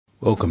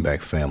Welcome back,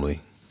 family.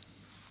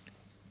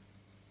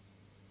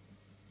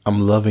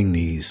 I'm loving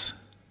these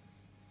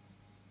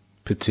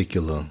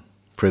particular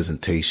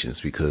presentations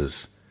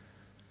because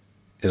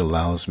it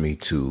allows me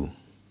to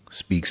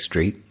speak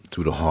straight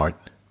through the heart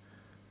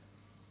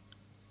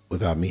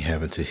without me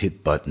having to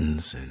hit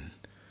buttons and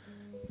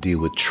deal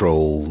with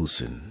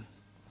trolls and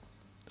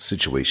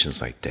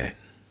situations like that.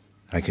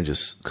 I can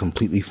just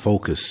completely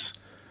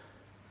focus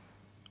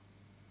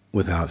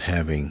without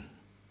having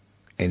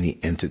any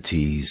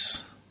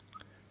entities,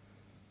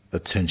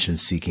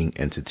 attention-seeking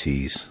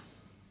entities,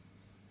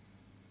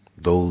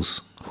 those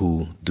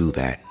who do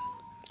that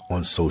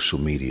on social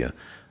media.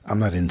 I'm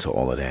not into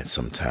all of that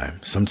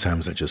sometimes.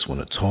 Sometimes I just want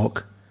to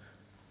talk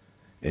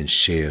and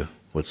share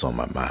what's on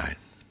my mind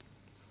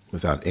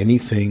without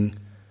anything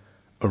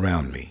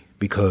around me,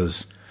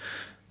 because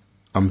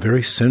I'm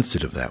very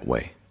sensitive that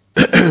way.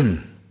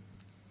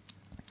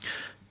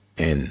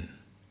 And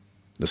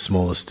the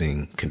smallest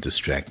thing can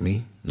distract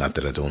me. Not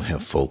that I don't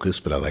have focus,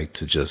 but I like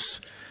to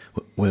just,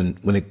 when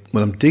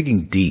I'm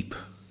digging deep,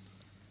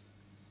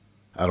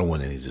 I don't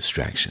want any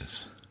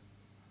distractions.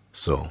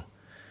 So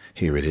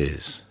here it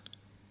is.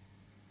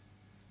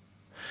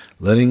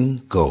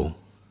 Letting go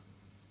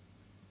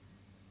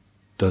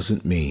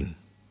doesn't mean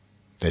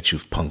that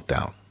you've punked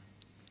out.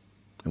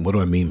 And what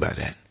do I mean by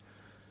that?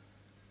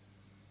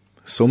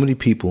 So many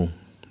people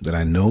that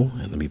I know,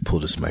 and let me pull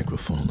this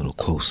microphone a little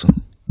closer.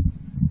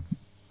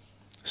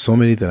 So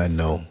many that I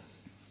know,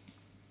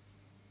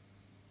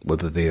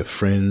 whether they are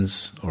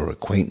friends or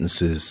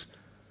acquaintances,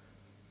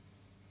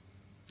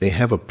 they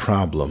have a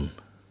problem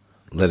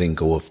letting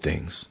go of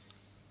things.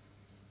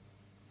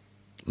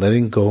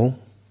 Letting go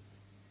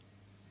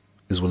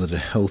is one of the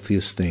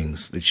healthiest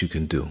things that you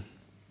can do,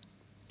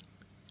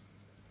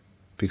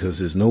 because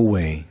there's no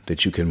way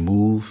that you can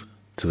move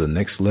to the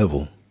next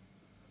level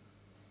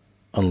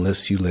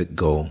unless you let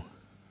go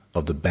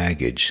of the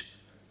baggage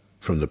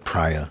from the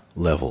prior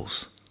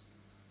levels.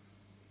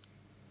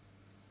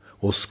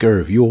 Well,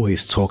 Scurv, you're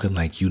always talking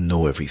like you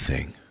know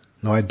everything.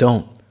 No, I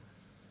don't.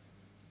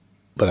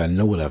 But I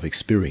know what I've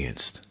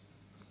experienced.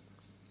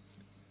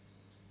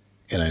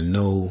 And I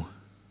know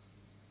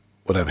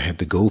what I've had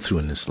to go through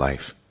in this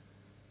life,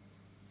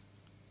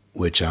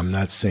 which I'm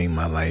not saying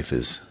my life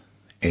is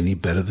any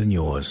better than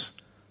yours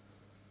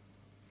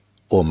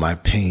or my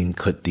pain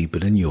cut deeper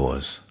than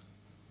yours.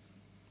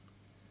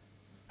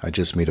 I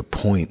just made a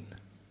point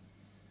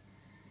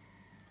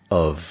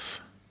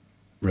of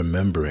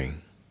remembering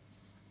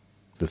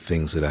the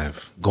things that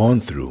I've gone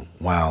through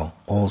while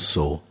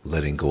also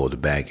letting go of the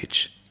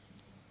baggage.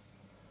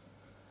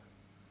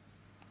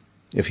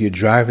 If you're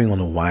driving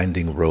on a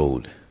winding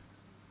road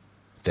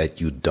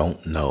that you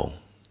don't know,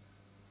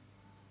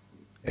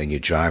 and you're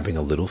driving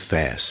a little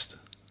fast,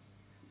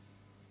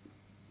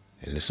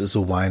 and this is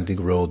a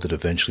winding road that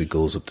eventually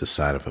goes up the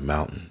side of a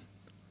mountain,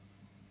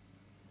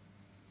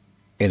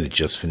 and it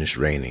just finished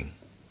raining,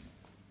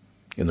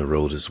 and the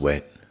road is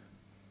wet,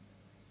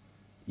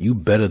 you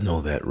better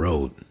know that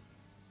road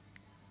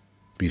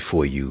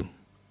before you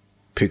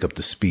pick up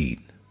the speed.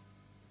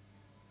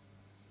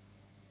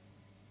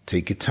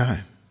 Take your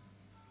time.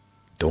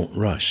 Don't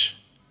rush.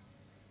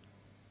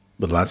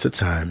 But lots of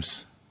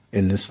times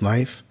in this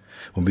life,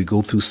 when we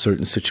go through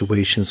certain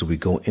situations, or we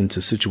go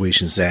into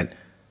situations that,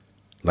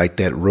 like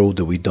that road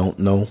that we don't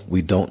know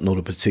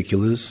the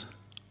particulars,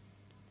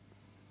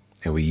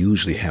 and we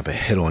usually have a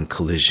head-on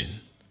collision,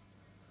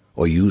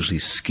 or usually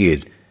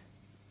skid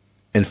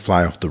and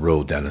fly off the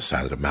road down the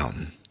side of the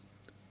mountain.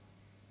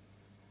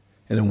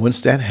 And then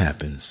once that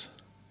happens,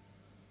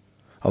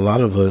 a lot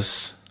of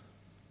us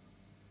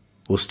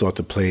will start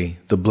to play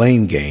the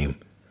blame game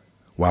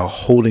while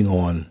holding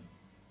on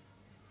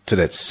to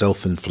that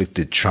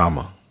self-inflicted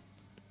trauma.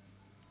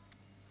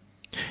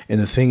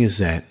 And the thing is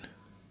that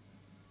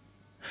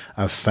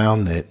I've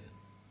found that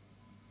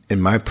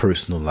in my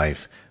personal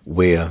life,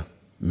 where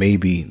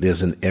maybe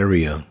there's an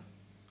area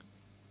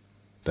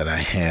that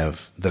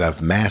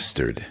I've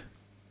mastered,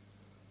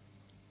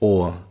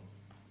 or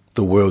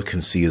the world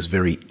can see as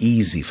very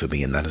easy for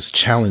me and not as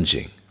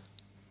challenging,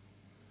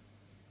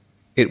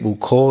 it will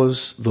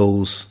cause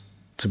those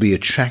to be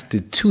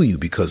attracted to you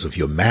because of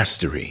your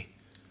mastery.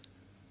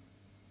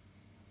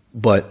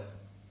 But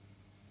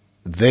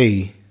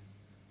they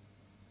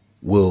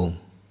will,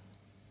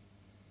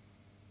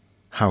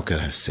 how can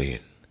I say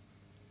it,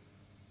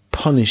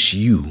 punish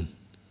you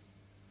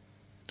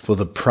for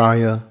the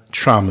prior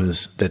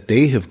traumas that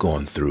they have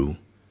gone through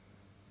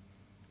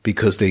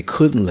because they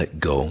couldn't let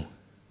go.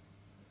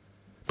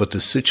 But the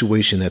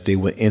situation that they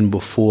were in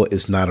before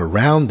is not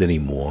around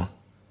anymore.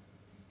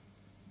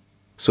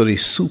 So they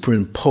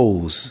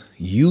superimpose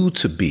you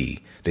to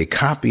be, they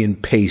copy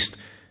and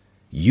paste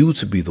you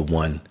to be the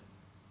one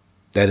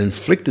that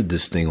inflicted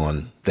this thing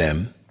on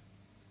them,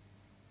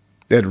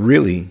 that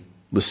really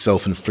was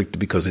self-inflicted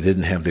because they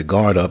didn't have their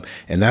guard up,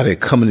 and now they're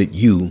coming at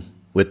you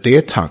with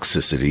their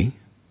toxicity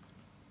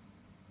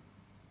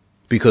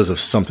because of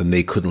something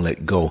they couldn't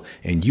let go,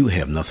 and you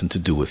have nothing to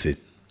do with it.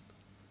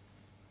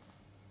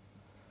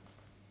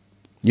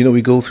 You know,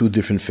 we go through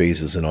different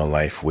phases in our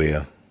life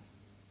where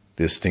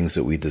there's things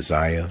that we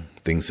desire,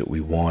 things that we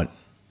want,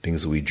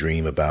 things that we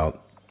dream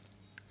about.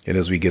 And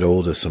as we get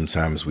older,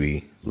 sometimes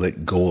we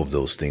let go of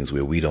those things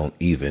where we don't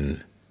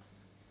even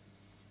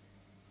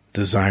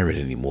desire it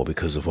anymore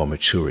because of our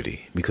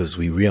maturity, because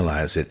we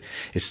realize that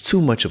it's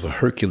too much of a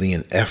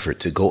Herculean effort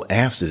to go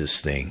after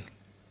this thing.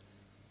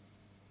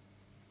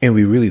 And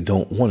we really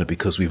don't want it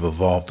because we've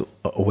evolved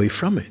away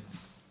from it.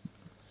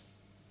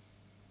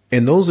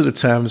 And those are the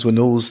times when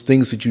those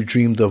things that you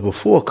dreamed of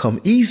before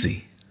come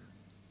easy.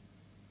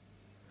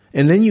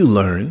 And then you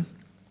learn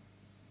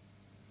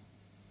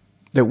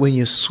that when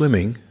you're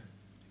swimming,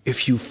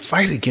 if you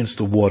fight against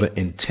the water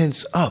and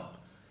tense up,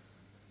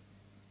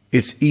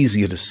 it's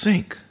easier to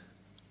sink.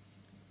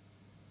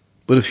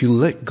 But if you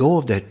let go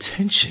of that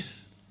tension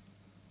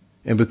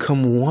and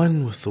become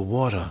one with the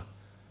water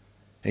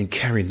and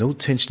carry no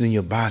tension in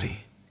your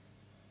body,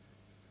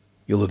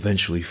 you'll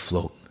eventually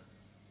float.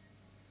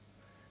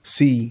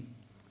 See,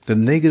 the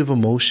negative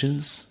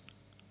emotions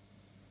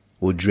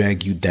will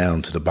drag you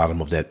down to the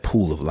bottom of that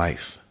pool of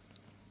life.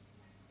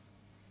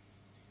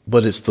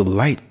 But it's the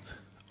light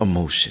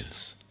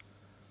emotions,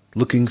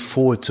 looking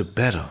forward to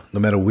better, no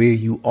matter where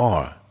you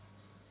are,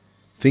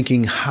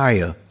 thinking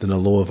higher than the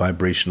lower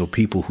vibrational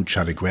people who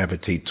try to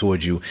gravitate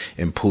towards you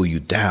and pull you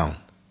down.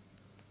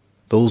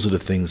 Those are the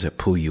things that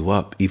pull you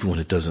up, even when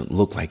it doesn't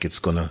look like it's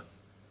going to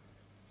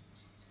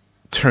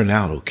turn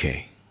out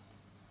okay.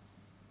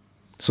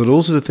 So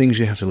those are the things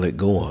you have to let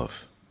go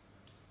of.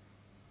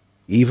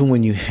 Even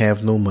when you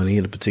have no money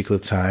at a particular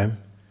time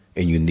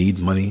and you need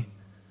money,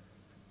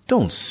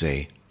 don't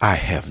say, I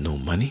have no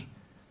money,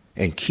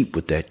 and keep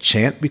with that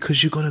chant,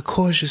 because you're going to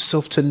cause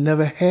yourself to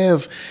never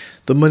have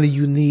the money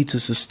you need to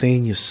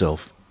sustain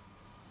yourself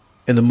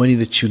and the money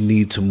that you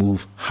need to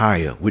move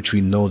higher, which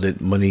we know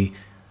that money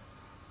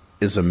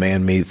is a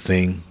man-made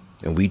thing,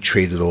 and we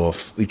trade it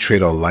off. We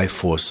trade our life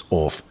force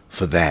off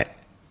for that,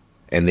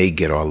 and they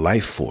get our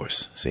life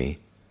force. See,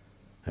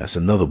 that's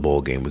another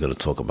ball game we're going to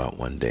talk about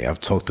one day. I've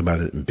talked about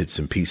it in bits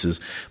and pieces,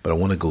 but I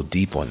want to go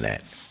deep on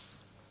that.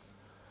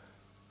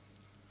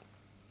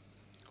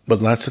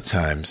 But lots of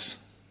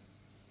times,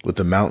 with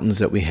the mountains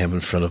that we have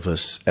in front of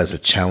us as a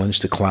challenge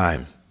to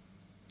climb,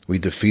 we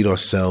defeat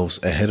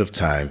ourselves ahead of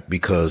time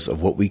because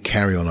of what we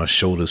carry on our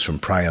shoulders from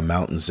prior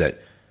mountains that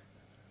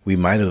we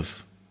might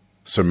have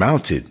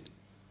surmounted,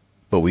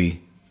 but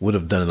we would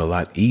have done it a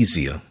lot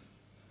easier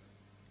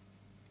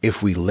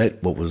if we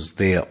let what was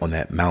there on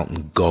that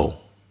mountain go.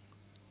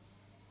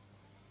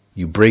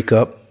 You break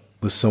up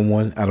with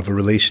someone out of a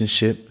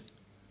relationship,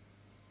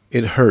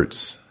 it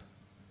hurts.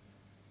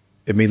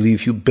 It may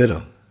leave you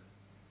bitter.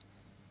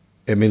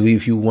 It may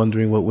leave you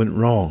wondering what went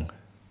wrong.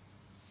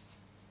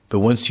 But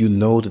once you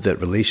know that that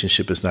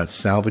relationship is not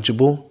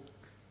salvageable,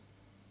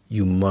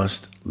 you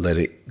must let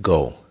it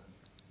go.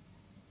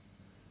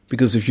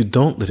 Because if you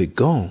don't let it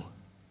go,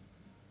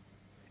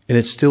 and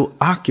it still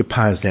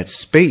occupies that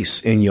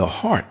space in your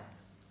heart,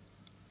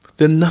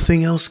 then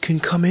nothing else can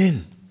come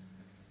in.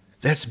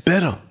 That's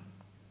better.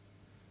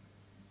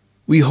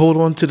 We hold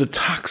on to the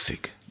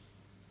toxic.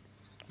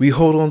 We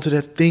hold on to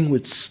that thing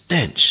with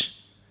stench.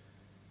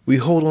 We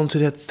hold on to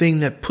that thing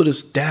that put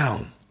us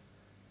down,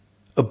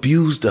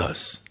 abused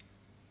us.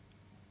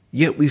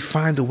 Yet we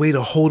find a way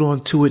to hold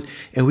on to it,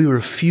 and we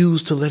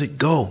refuse to let it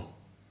go.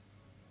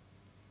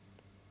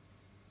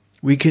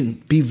 We can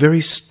be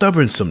very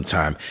stubborn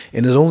sometimes,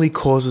 and it only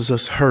causes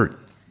us hurt.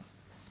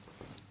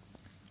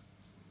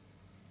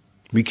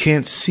 We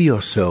can't see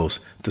ourselves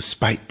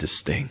despite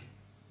this thing.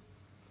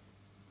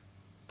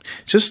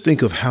 Just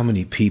think of how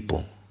many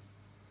people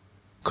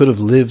could have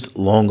lived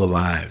longer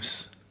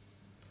lives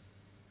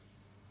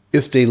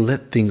if they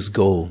let things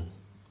go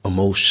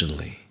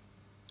emotionally,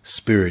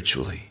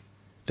 spiritually,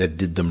 that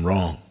did them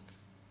wrong.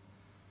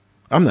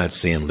 I'm not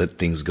saying let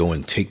things go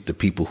and take the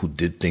people who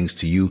did things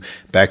to you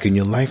back in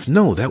your life.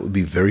 No, that would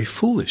be very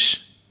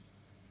foolish.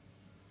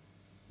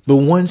 But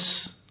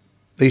once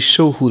they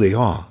show who they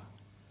are,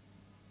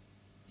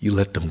 you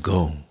let them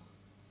go.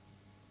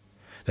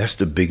 That's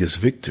the biggest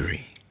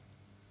victory,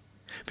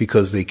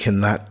 because they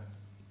cannot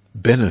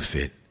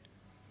benefit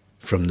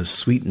from the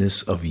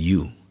sweetness of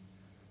you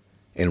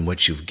and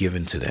what you've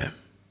given to them.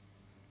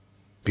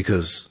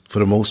 Because for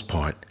the most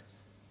part,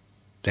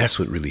 that's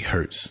what really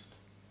hurts.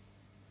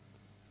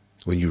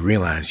 When you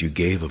realize you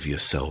gave of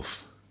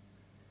yourself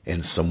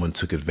and someone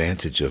took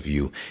advantage of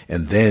you.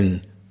 And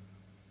then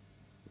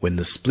when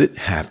the split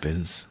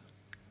happens,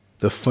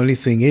 the funny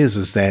thing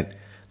is that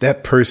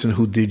that person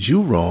who did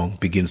you wrong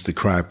begins to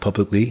cry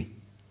publicly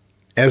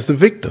as the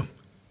victim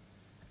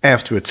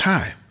after a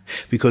time,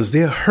 because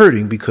they're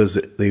hurting because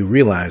they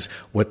realize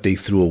what they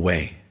threw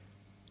away.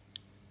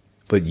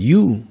 But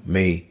you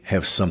may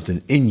have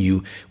something in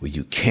you where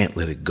you can't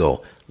let it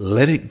go.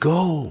 Let it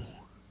go.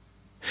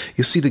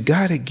 You see, the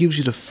guy that gives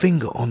you the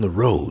finger on the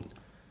road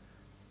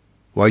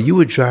while you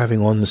were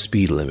driving on the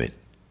speed limit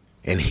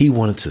and he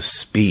wanted to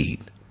speed,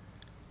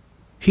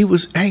 he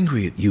was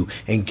angry at you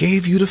and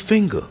gave you the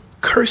finger,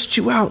 cursed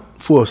you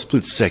out for a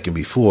split second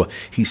before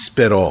he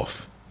sped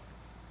off.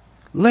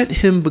 Let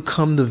him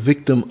become the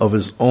victim of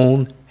his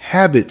own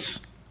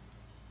habits.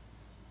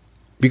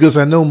 Because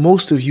I know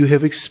most of you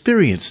have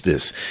experienced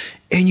this,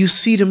 and you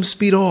see them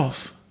speed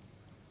off.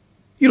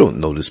 You don't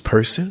know this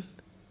person,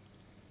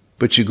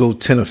 but you go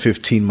 10 or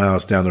 15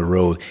 miles down the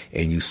road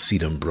and you see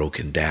them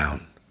broken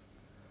down,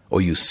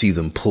 or you see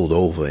them pulled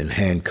over and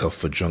handcuffed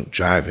for drunk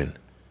driving,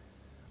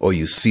 or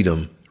you see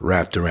them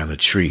wrapped around a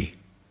tree.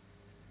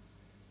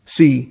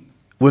 See,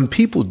 when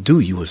people do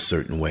you a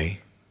certain way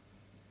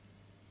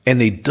and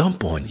they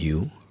dump on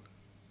you,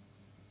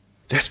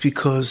 that's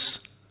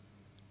because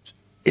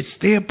it's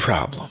their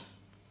problem.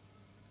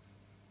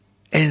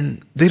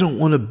 And they don't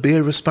want to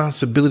bear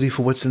responsibility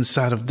for what's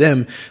inside of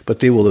them, but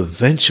they will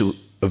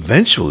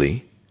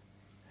eventually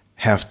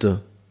have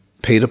to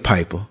pay the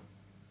piper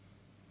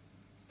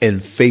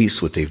and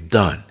face what they've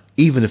done,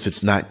 even if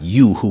it's not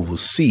you who will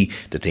see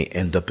that they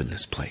end up in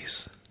this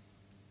place.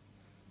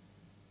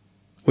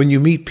 When you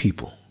meet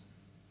people,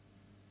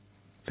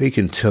 they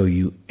can tell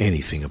you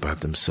anything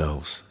about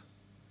themselves.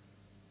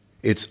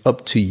 It's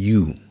up to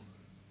you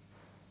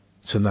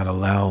to not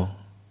allow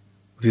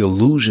the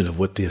illusion of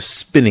what they're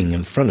spinning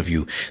in front of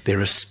you. They're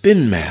a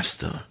spin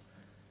master.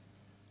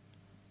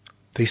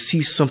 They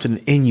see something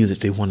in you that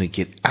they want to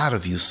get out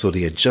of you, so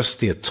they adjust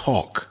their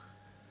talk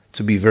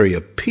to be very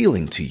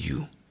appealing to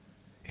you,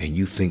 and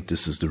you think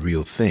this is the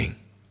real thing.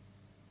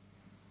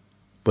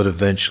 But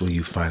eventually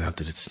you find out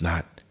that it's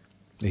not,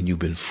 and you've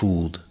been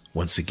fooled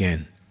once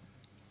again.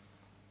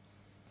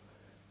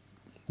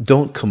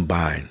 Don't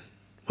combine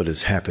what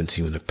has happened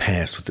to you in the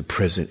past with the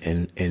present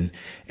and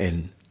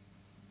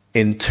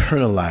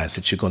internalize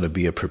that you're going to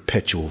be a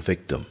perpetual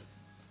victim.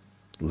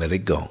 Let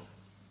it go.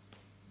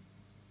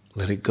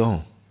 Let it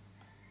go.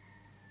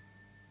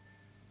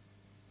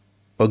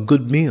 A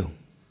good meal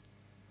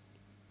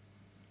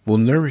will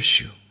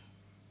nourish you,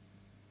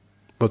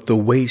 but the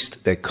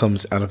waste that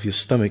comes out of your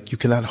stomach, you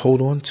cannot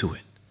hold on to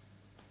it.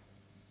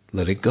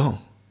 Let it go.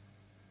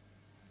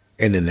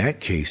 And in that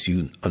case,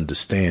 you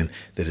understand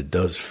that it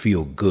does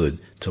feel good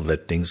to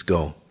let things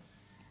go.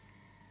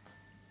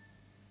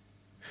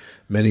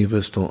 Many of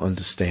us don't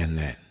understand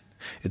that.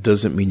 It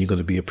doesn't mean you're going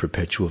to be a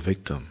perpetual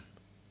victim,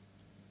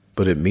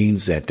 but it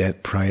means that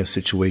that prior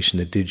situation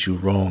that did you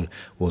wrong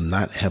will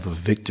not have a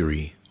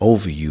victory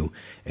over you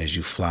as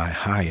you fly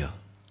higher.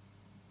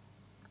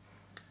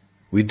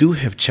 We do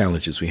have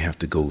challenges we have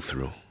to go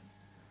through,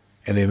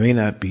 and they may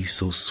not be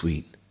so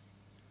sweet,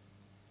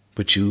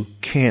 but you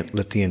can't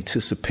let the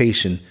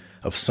anticipation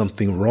of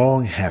something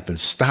wrong happen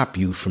stop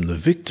you from the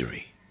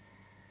victory.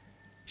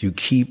 You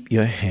keep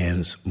your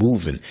hands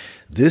moving.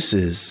 This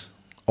is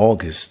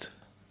August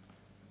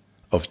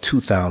of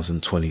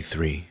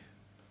 2023.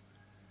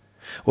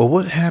 Well,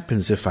 what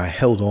happens if I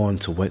held on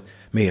to what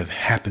may have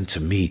happened to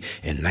me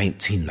in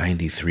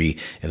 1993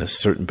 in a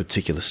certain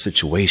particular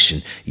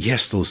situation?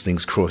 Yes, those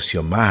things cross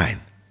your mind.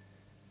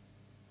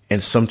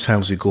 And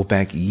sometimes we go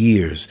back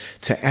years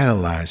to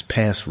analyze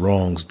past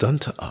wrongs done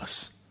to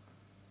us.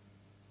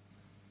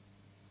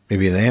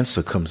 Maybe an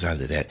answer comes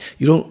out of that.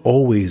 You don't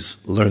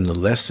always learn the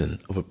lesson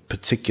of a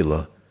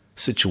particular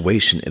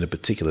situation in a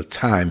particular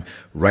time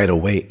right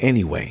away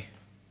anyway.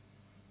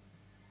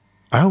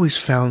 I always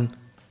found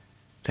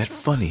that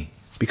funny,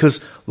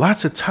 because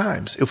lots of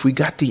times if we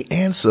got the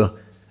answer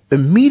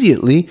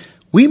immediately,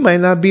 we might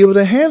not be able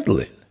to handle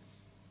it.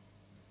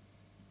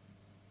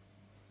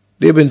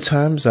 There have been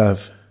times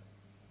I've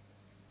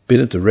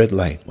been at the red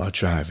light while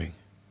driving,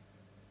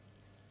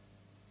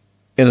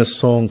 and a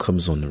song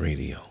comes on the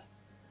radio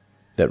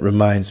that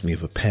reminds me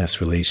of a past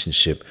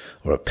relationship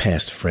or a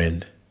past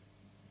friend.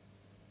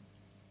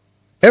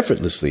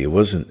 Effortlessly, it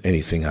wasn't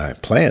anything I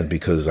planned,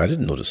 because I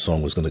didn't know the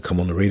song was going to come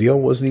on the radio. I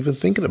wasn't even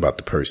thinking about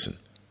the person.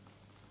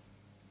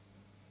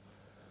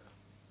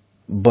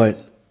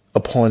 But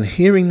upon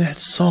hearing that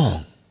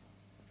song,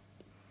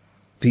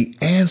 the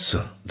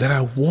answer that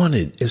I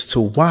wanted as to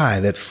why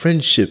that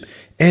friendship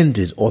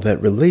ended, or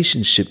that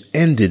relationship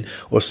ended,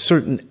 or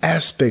certain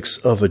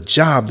aspects of a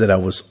job that I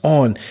was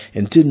on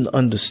and didn't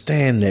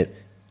understand that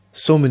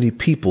so many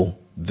people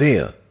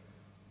there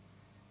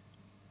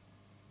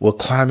were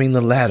climbing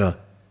the ladder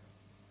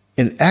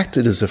and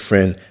acted as a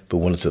friend, but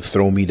wanted to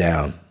throw me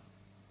down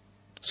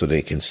so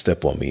they can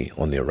step on me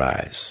on their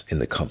rise in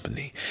the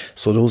company.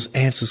 So those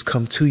answers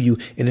come to you,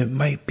 and it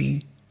might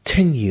be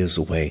 10 years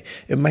away.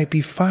 It might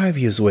be 5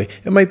 years away.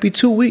 It might be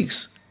 2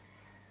 weeks.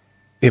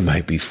 It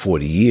might be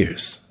 40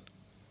 years.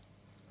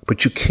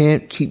 But you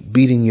can't keep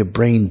beating your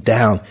brain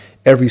down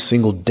every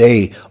single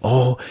day.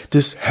 Oh,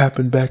 this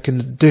happened back in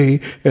the day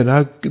and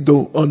I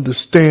don't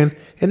understand.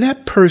 And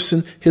that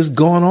person has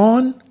gone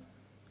on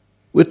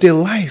with their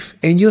life,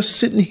 and you're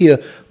sitting here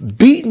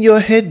beating your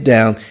head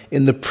down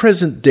in the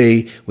present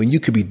day when you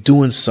could be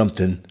doing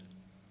something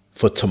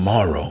for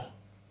tomorrow.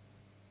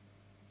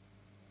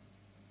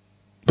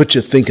 But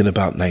you're thinking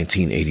about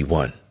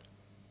 1981.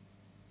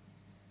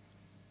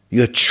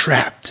 You're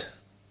trapped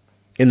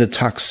in the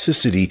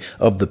toxicity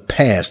of the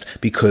past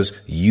because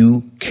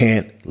you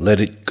can't let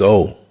it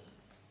go.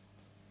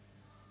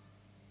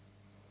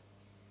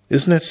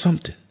 Isn't that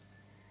something?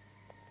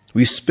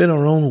 We spin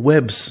our own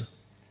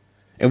webs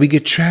and we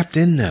get trapped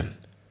in them.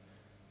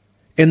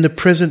 And the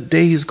present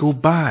days go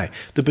by.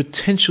 The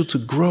potential to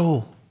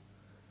grow,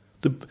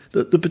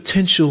 the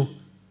potential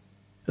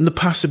and the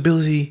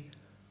possibility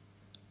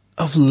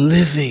of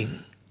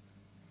living.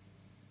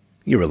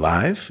 You're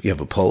alive, you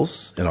have a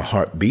pulse and a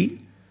heartbeat,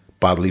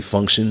 bodily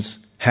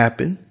functions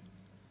happen,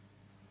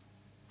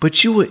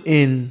 but you were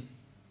in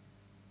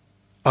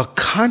a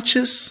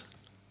conscious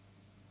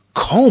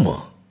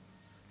coma.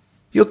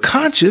 You're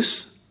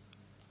conscious,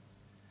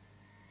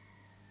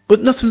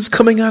 but nothing's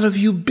coming out of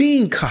you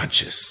being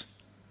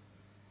conscious.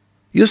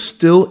 You're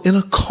still in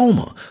a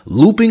coma,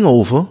 looping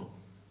over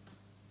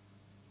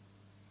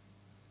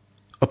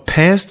a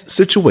past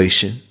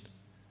situation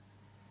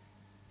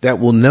that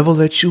will never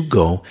let you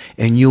go,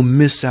 and you'll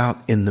miss out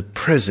in the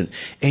present,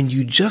 and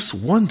you just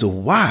wonder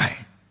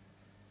why.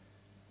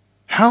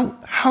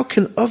 How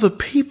can other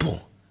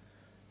people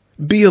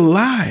be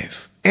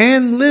alive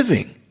and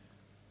living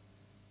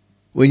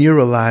when you're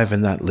alive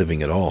and not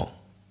living at all?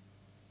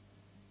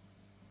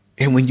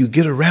 And when you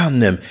get around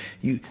them,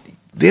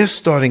 they're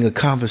starting a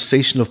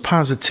conversation of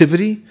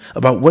positivity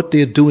about what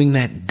they're doing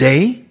that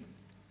day.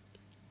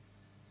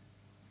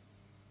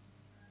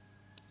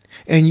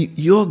 And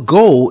your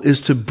goal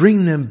is to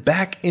bring them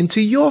back into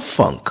your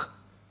funk.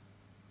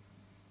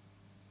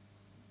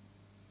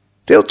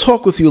 They'll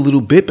talk with you a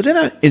little bit, but they're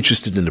not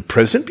interested in the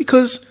present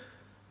because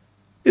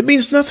it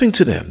means nothing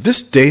to them.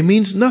 This day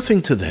means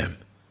nothing to them.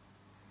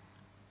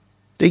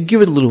 They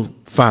give it a little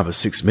 5 or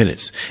 6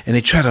 minutes and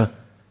they try to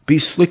be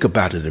slick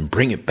about it and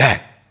bring it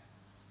back.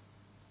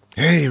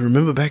 Hey,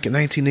 remember back in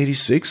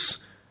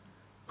 1986,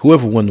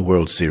 whoever won the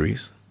World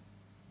Series?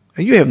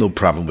 And you have no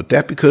problem with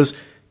that because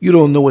you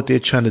don't know what they're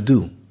trying to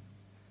do.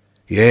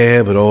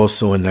 Yeah, but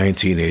also in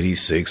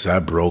 1986, I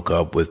broke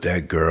up with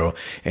that girl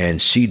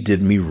and she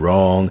did me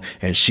wrong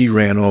and she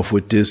ran off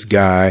with this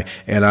guy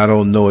and I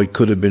don't know, it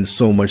could have been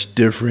so much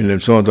different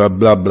and so on, blah,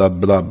 blah, blah,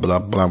 blah, blah,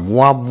 blah,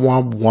 wah, wah,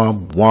 wah,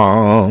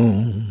 wah.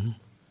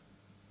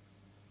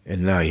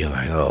 And now you're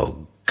like,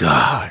 oh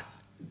God,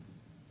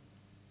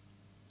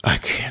 I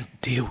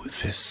can't deal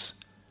with this.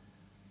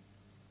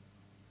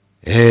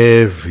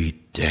 Every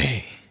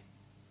day.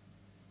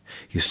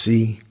 You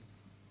see?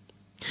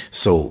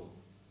 So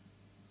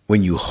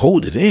when you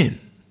hold it in,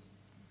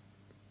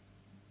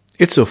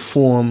 it's a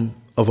form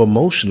of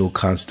emotional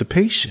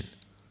constipation.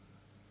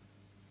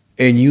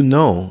 And you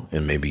know,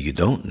 and maybe you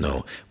don't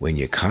know, when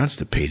you're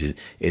constipated,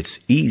 it's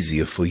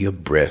easier for your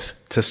breath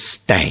to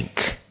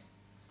stank.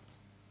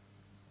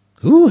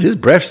 Ooh, his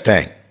breath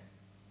stank.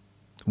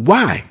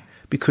 Why?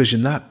 Because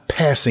you're not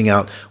passing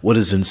out what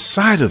is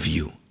inside of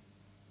you.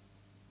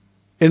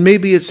 And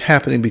maybe it's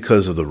happening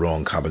because of the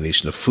wrong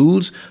combination of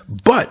foods,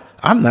 but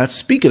I'm not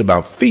speaking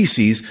about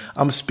feces.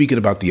 I'm speaking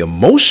about the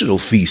emotional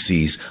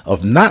feces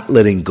of not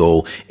letting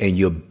go, and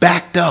you're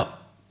backed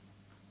up.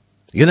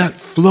 You're not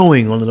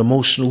flowing on an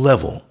emotional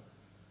level.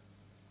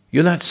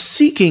 You're not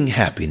seeking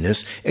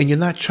happiness, and you're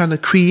not trying to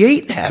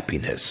create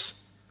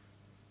happiness.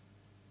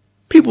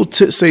 People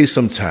say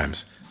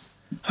sometimes,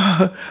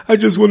 I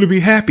just want to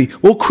be happy.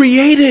 Well,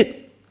 create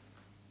it.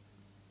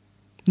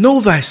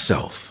 Know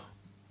thyself.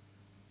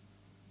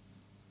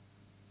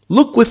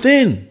 Look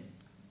within.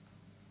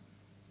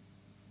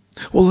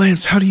 Well,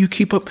 Lance, how do you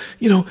keep up?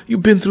 You know,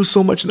 you've been through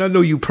so much, and I know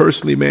you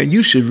personally, man.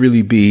 You should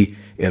really be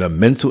in a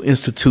mental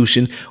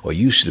institution, or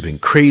you should have been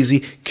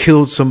crazy,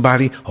 killed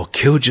somebody, or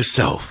killed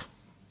yourself.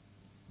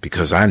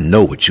 Because I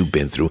know what you've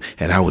been through,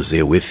 and I was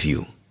there with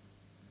you.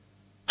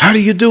 How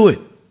do you do it?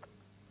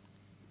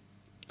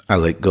 I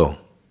let go.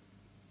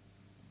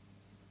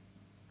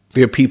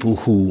 There are people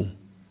who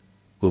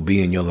will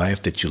be in your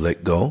life that you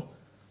let go.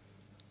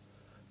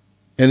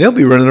 And they'll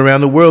be running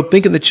around the world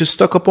thinking that you're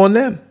stuck up on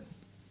them.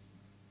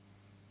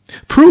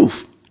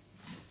 Proof.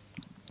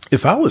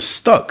 If I was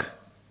stuck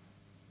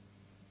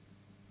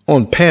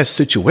on past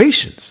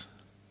situations,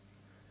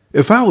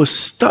 if I was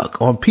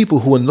stuck on people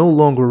who are no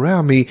longer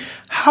around me,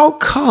 how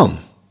come?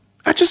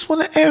 I just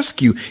want to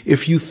ask you,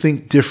 if you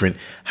think different,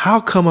 how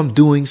come I'm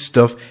doing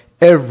stuff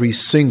every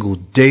single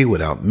day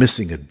without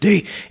missing a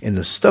day? And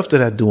the stuff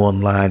that I do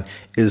online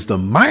is the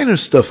minor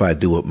stuff I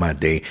do with my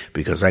day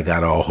because I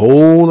got a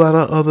whole lot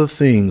of other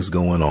things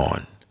going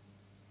on.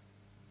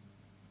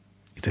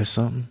 Is that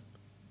something?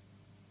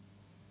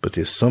 But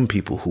there's some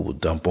people who will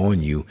dump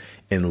on you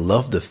and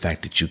love the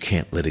fact that you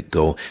can't let it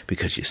go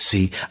because you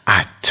see,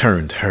 I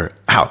turned her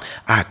out.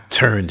 I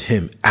turned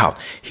him out.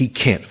 He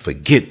can't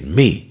forget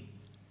me.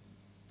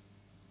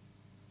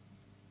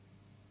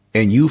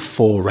 And you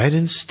fall right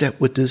in step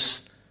with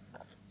this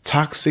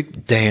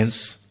toxic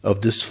dance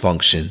of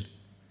dysfunction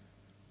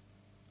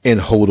and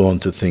hold on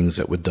to things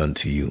that were done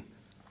to you.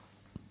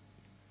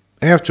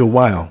 After a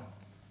while,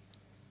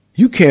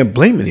 you can't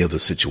blame any other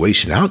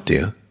situation out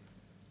there.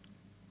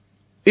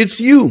 It's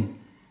you.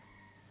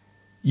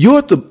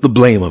 You're the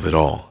blame of it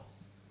all.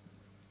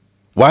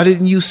 Why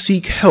didn't you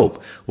seek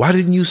help? Why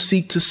didn't you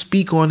seek to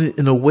speak on it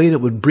in a way that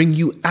would bring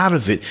you out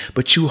of it?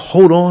 But you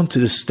hold on to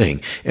this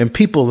thing. And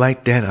people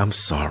like that, I'm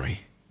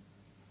sorry.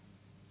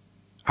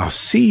 I'll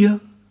see you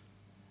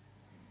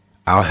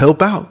I'll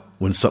help out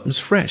when something's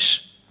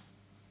fresh.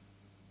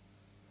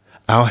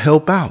 I'll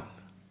help out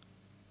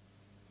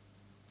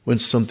when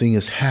something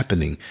is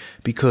happening,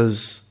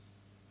 because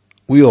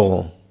we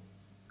all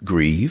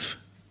grieve.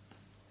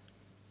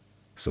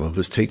 Some of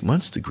us take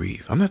months to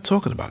grieve. I'm not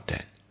talking about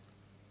that.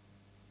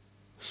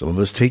 Some of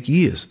us take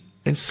years.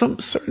 In some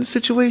certain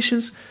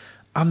situations,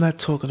 I'm not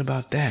talking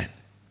about that.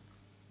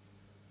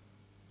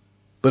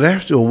 But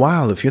after a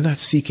while, if you're not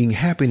seeking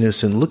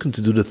happiness and looking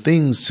to do the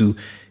things to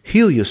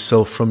heal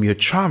yourself from your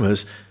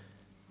traumas,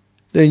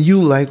 then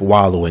you like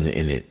wallowing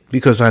in it,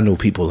 because I know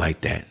people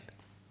like that.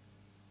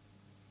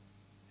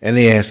 And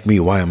they ask me,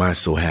 why am I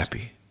so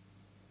happy?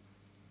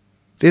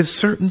 There's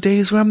certain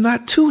days where I'm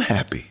not too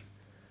happy.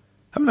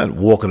 I'm not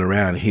walking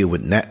around here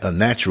with a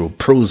natural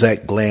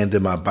Prozac gland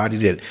in my body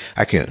that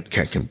I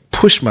can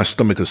push my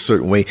stomach a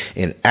certain way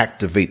and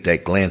activate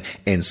that gland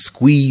and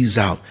squeeze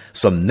out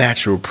some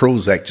natural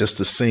Prozac just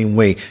the same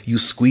way you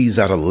squeeze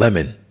out a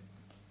lemon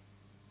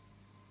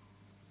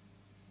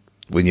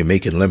when you're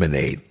making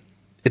lemonade.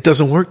 It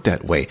doesn't work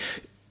that way.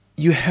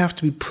 You have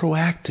to be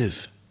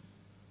proactive.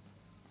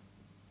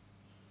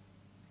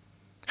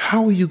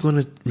 How are you going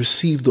to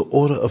receive the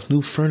order of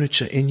new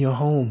furniture in your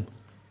home?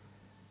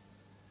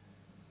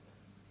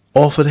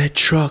 Offer that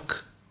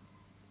truck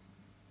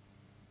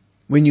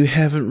when you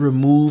haven't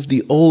removed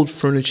the old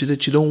furniture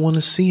that you don't want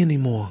to see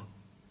anymore.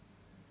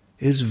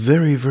 It's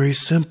very, very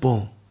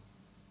simple.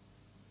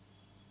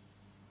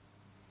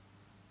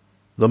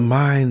 The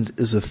mind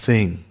is a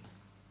thing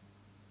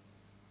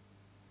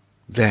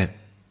that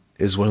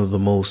is one of the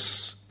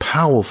most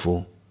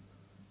powerful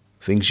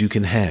things you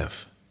can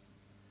have.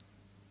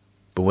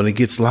 But when it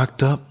gets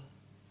locked up,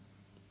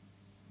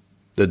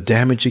 the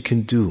damage it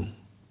can do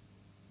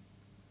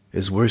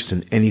is worse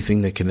than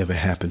anything that can ever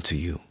happen to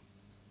you.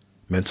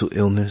 Mental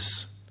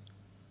illness,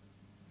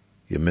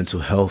 your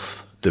mental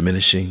health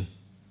diminishing.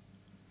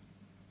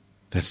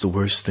 That's the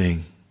worst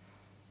thing.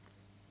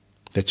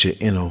 That you're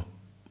in a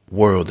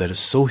world that is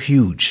so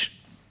huge.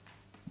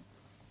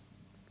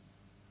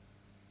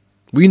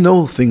 We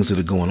know things that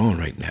are going on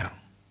right now.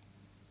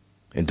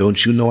 And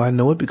don't you know I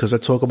know it, because I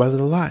talk about it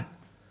a lot.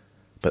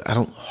 But I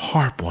don't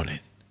harp on it,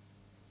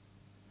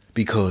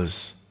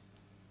 because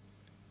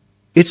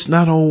it's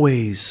not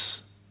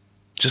always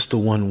just the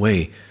one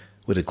way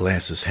where the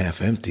glass is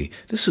half empty.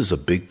 This is a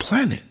big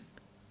planet.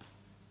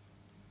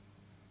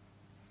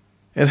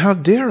 And how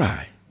dare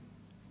I?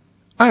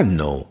 I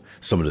know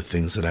some of the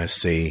things that I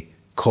say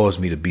cause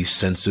me to be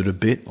censored a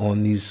bit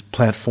on these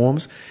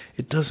platforms.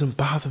 It doesn't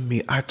bother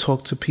me. I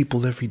talk to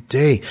people every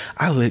day.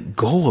 I let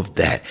go of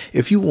that.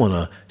 If you want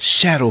to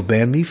shadow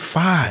ban me,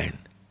 fine.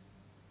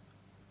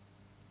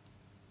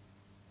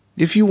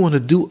 If you want to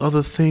do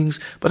other things,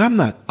 but I'm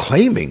not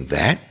claiming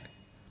that.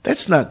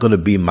 That's not going to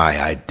be my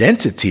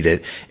identity,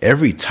 that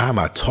every time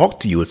I talk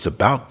to you, it's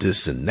about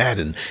this and that.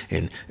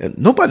 And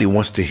nobody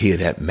wants to hear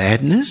that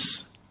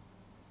madness.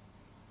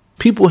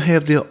 People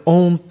have their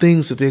own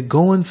things that they're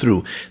going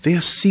through. They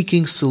are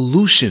seeking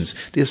solutions.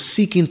 They're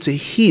seeking to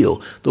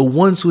heal, the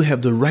ones who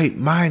have the right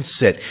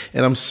mindset.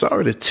 And I'm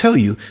sorry to tell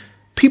you,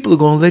 people are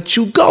going to let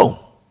you go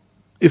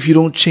if you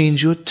don't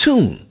change your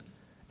tune.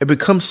 It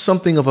becomes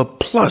something of a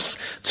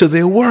plus to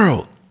their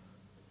world.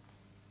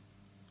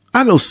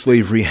 I know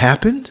slavery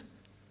happened.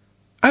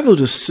 I know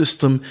the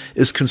system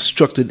is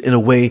constructed in a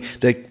way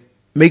that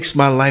makes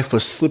my life a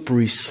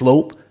slippery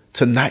slope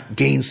to not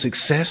gain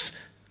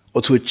success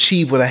or to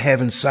achieve what I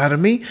have inside of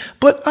me,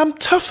 but I'm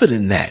tougher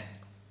than that.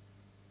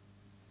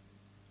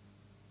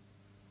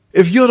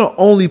 If you're the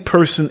only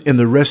person in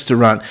the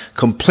restaurant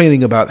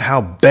complaining about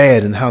how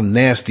bad and how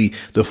nasty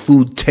the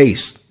food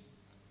tastes,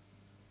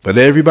 but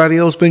everybody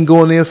else been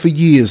going there for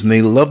years and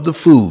they love the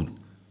food,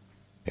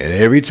 and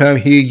every time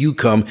here you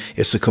come,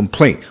 it's a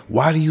complaint.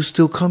 Why do you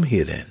still come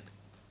here then?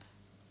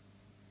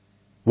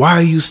 Why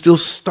are you still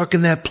stuck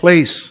in that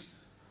place?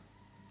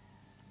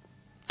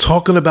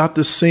 Talking about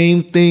the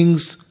same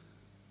things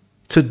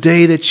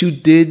today that you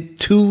did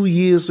 2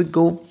 years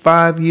ago,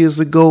 5 years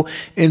ago,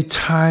 and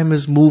time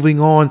is moving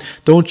on.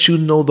 Don't you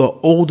know the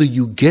older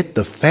you get,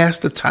 the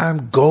faster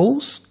time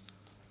goes?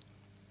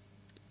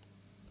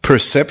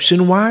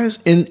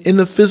 Perception-wise, in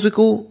the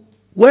physical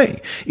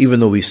way. Even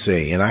though we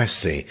say, and I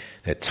say,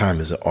 that time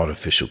is an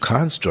artificial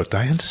construct,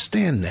 I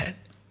understand that.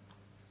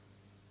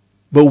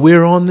 But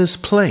we're on this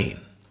plane,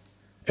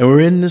 and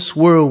we're in this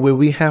world where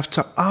we have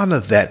to honor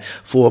that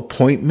for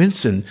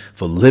appointments and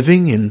for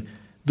living and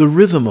the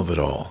rhythm of it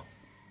all.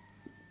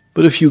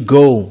 But if you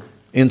go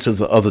into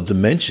the other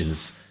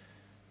dimensions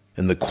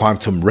and the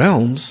quantum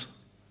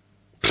realms,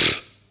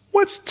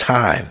 what's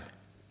time?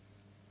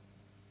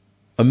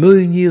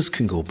 1,000,000 years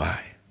can go by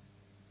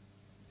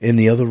in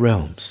the other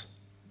realms,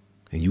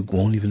 and you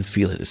won't even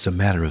feel it. It's a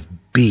matter of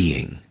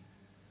being.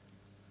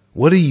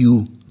 What are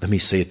you, let me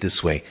say it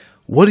this way,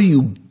 what are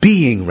you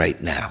being right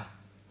now?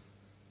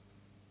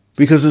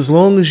 Because as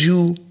long as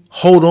you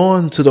hold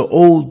on to the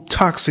old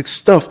toxic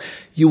stuff,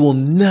 you will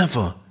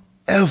never,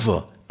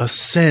 ever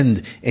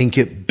ascend and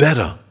get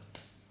better.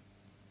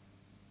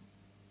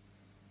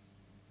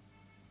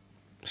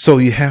 So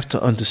you have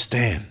to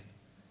understand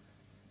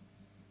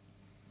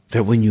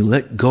that when you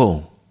let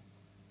go,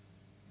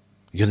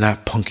 you're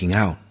not punking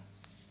out.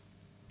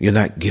 You're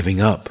not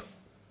giving up.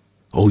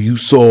 Oh, you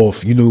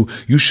soft.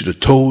 You should have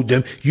told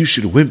them. You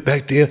should have went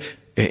back there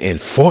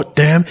and fought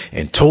them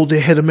and told their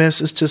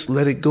headmasters. Just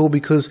let it go,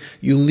 because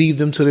you leave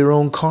them to their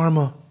own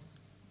karma.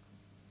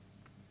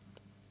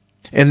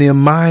 And their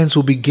minds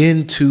will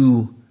begin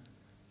to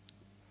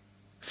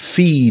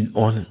feed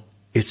on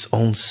its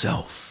own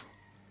self,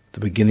 the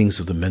beginnings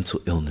of the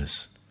mental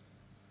illness.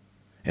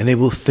 And they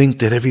will think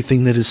that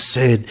everything that is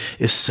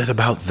said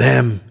about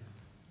them.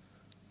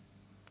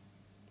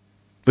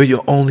 But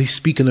you're only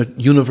speaking a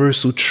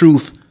universal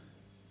truth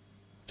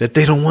that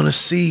they don't want to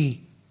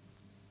see.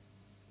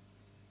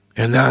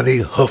 And now they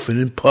huffing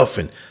and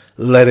puffing.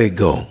 Let it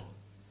go.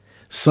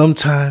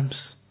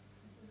 Sometimes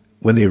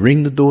when they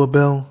ring the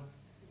doorbell,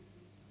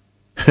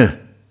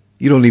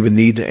 you don't even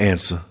need to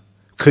answer,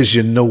 because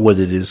you know what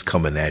it is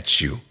coming at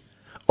you.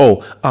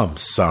 Oh, I'm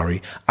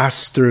sorry. I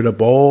stirred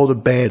up all the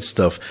bad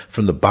stuff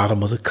from the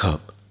bottom of the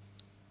cup.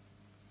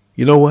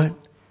 You know what?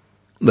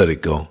 Let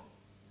it go.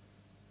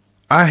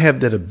 I have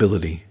that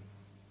ability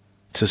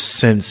to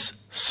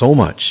sense so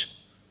much.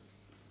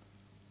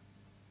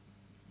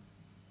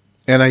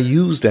 And I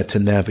use that to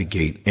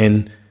navigate.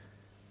 And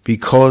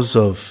because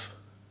of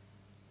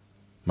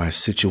my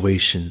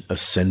situation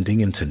ascending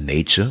into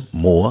nature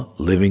more,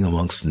 living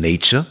amongst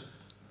nature,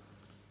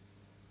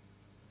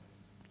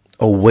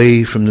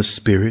 away from the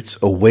spirits,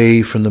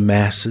 away from the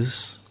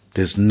masses,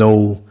 there's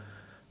no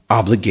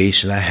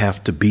obligation. I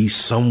have to be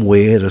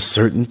somewhere at a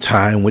certain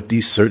time with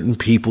these certain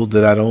people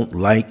that I don't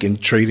like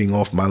and trading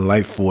off my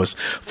life force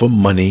for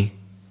money.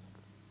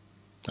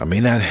 I may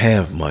not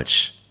have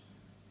much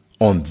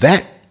on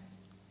that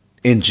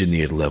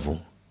engineered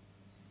level,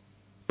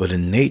 but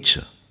in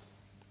nature,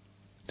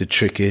 the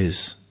trick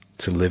is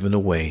to live in a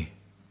way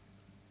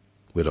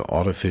where the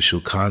artificial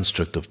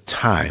construct of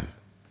time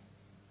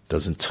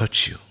doesn't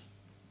touch you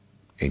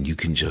and you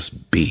can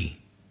just be.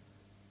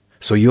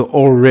 So you're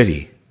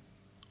already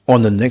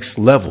on the next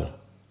level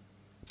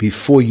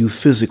before you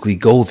physically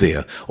go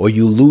there, or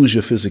you lose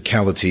your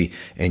physicality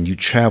and you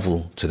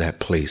travel to that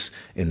place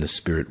in the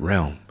spirit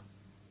realm.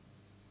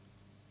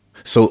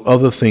 So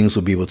other things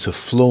will be able to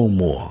flow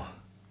more.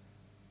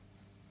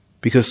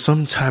 Because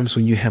sometimes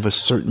when you have a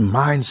certain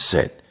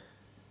mindset,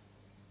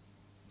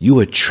 you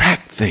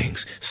attract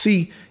things.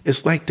 See,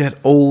 it's like that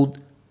old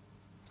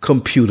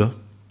computer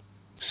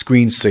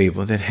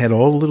screensaver that had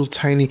all the little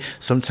tiny,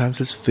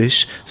 sometimes it's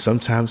fish,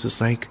 sometimes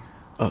it's like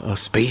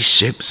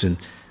spaceships, and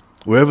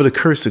wherever the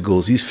cursor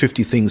goes, these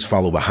 50 things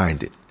follow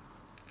behind it.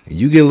 And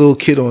you get a little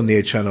kid on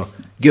there trying to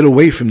get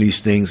away from these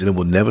things, and it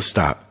will never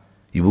stop.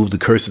 You move the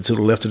cursor to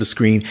the left of the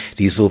screen,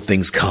 these little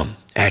things come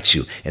at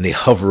you and they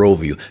hover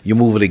over you. You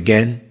move it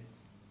again,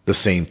 the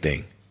same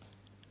thing.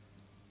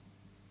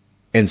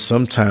 And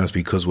sometimes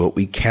because what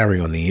we carry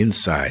on the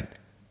inside,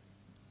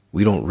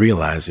 we don't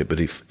realize it, but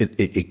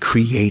it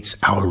creates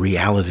our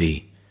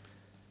reality.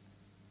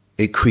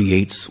 It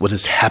creates what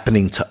is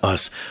happening to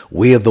us.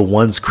 We're the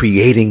ones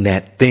creating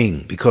that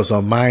thing because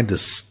our mind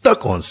is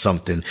stuck on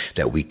something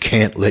that we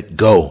can't let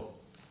go.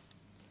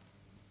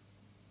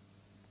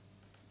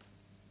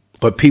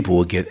 But people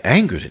will get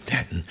angered at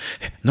that. And,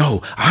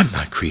 no, I'm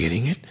not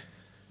creating it.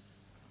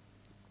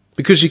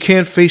 Because you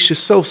can't face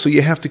yourself, so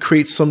you have to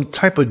create some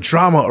type of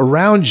drama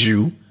around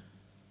you.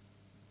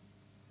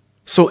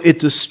 So it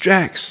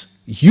distracts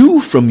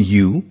you from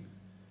you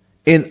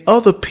and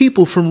other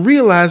people from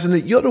realizing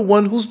that you're the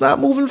one who's not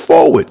moving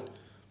forward.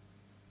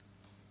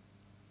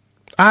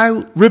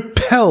 I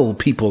repel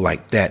people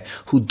like that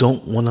who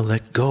don't want to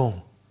let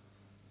go.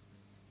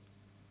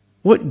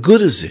 What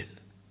good is it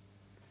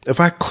if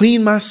I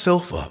clean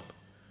myself up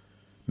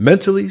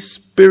mentally,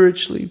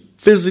 spiritually,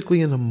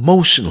 physically, and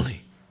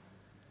emotionally,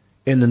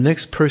 and the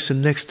next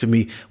person next to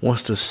me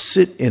wants to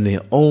sit in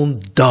their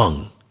own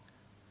dung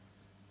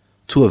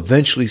to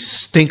eventually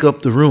stink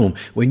up the room?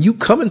 When you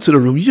come into the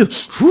room, you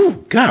just, whoo,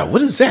 God,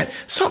 what is that?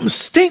 Something's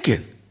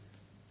stinking.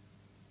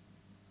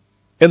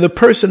 And the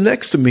person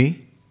next to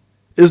me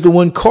is the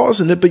one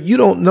causing it, but you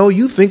don't know.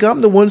 You think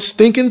I'm the one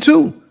stinking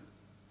too.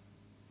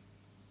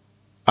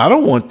 I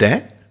don't want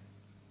that.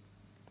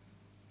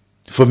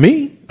 For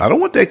me, I don't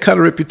want that kind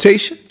of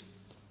reputation.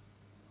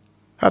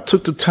 I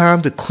took the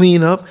time to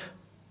clean up,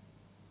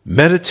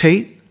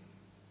 meditate,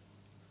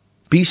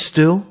 be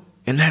still,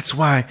 and that's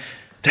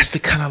the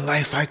kind of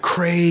life I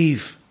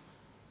crave.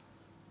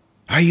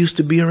 I used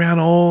to be around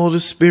all the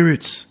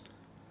spirits,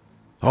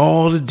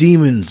 all the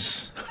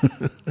demons,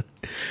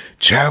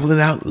 traveling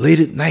out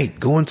late at night,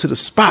 going to the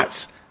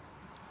spots,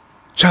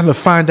 trying to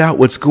find out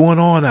what's going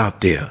on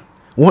out there,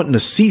 wanting to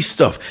see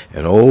stuff.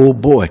 And oh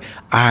boy,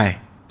 I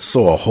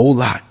saw a whole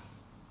lot.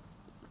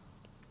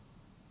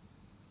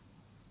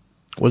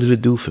 What did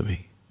it do for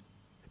me?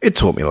 It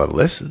taught me a lot of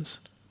lessons.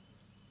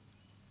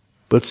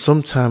 But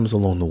sometimes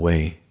along the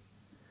way,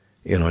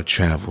 in our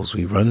travels,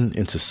 we run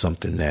into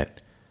something that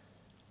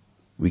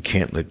we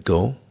can't let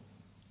go,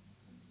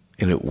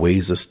 and it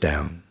weighs us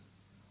down.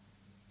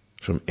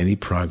 from any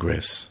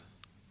progress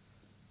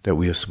that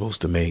we are supposed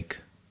to make.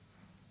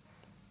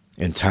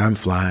 And time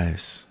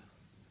flies.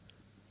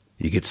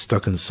 You get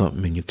stuck in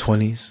something in your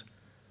 20s.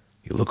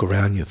 You look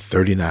around, you're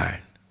 39.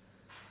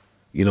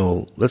 You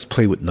know, let's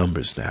play with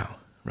numbers now,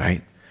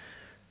 right?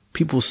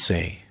 People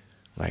say,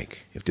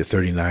 like, if they're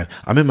 39,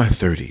 I'm in my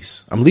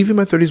 30s. I'm leaving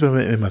my 30s, but I'm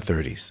in my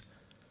 30s.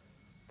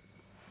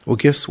 Well,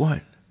 guess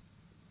what?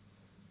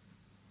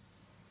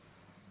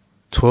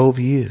 12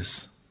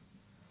 years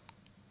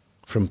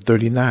from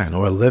 39,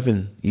 or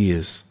 11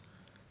 years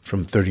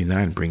from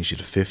 39 brings you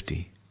to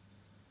 50.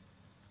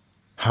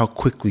 How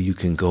quickly you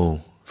can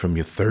go from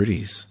your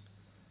 30s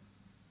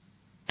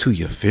to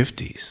your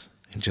 50s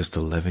in just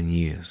 11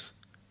 years.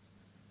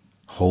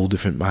 Whole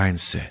different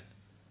mindset.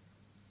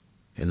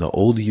 And the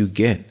older you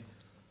get,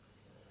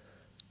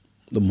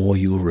 the more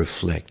you will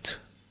reflect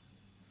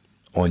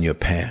on your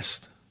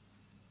past,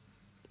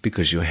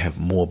 because you'll have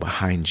more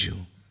behind you.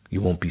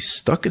 You won't be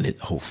stuck in it,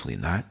 hopefully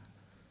not.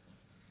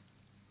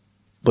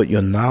 But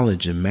your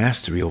knowledge and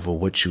mastery over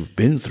what you've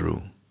been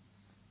through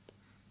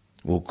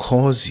will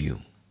cause you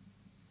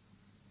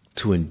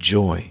to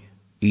enjoy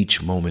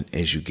each moment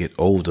as you get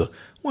older.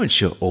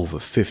 Once you're over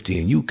 50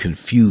 and you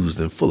confused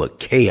and full of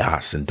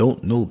chaos and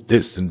don't know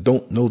this and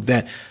don't know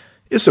that,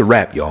 it's a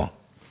wrap, y'all.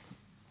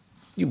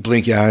 You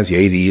blink your eyes, you're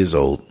 80 years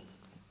old.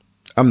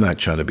 I'm not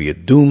trying to be a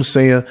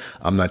doomsayer.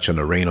 I'm not trying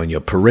to rain on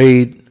your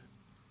parade.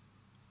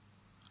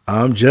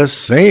 I'm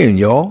just saying,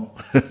 y'all.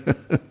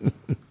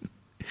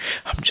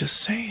 I'm just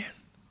saying.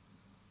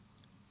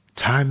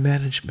 Time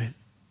management.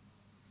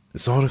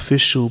 It's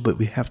artificial, but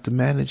we have to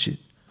manage it.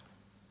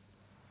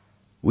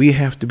 We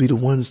have to be the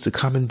ones to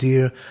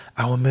commandeer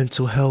our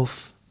mental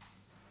health.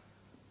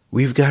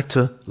 We've got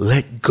to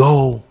let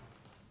go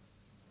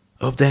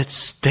of that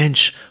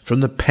stench from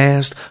the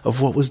past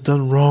of what was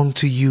done wrong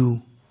to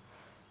you.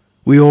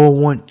 We all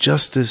want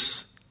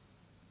justice.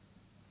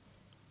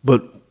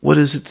 But what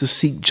is it to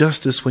seek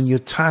justice when your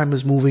time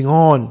is moving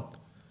on?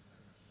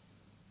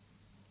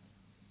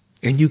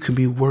 And you can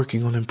be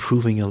working on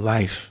improving your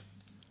life.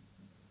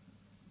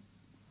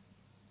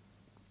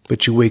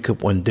 But you wake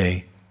up one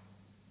day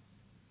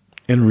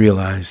and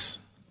realize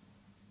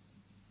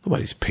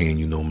nobody's paying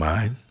you no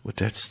mind with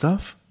that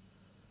stuff.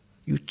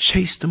 You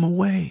chase them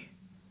away.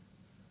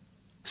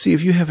 See,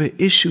 if you have an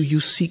issue, you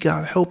seek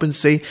out help and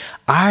say,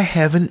 I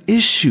have an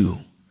issue.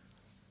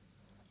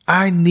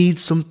 I need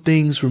some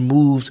things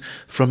removed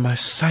from my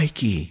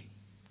psyche.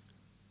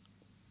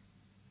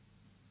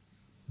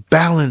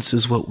 Balance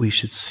is what we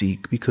should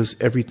seek, because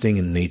everything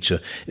in nature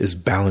is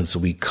balance.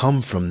 We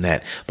come from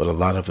that, but a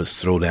lot of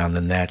us throw down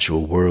the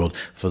natural world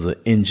for the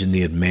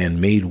engineered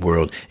man-made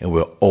world, and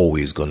we're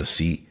always going to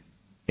see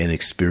and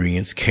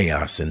experience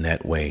chaos in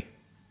that way.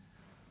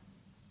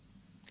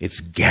 It's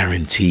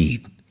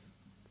guaranteed.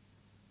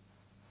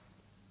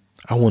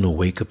 I want to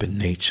wake up in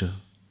nature.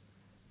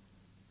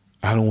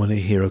 I don't want to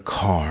hear a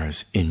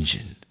car's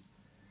engine.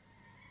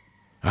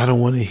 I don't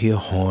want to hear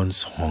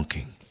horns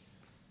honking.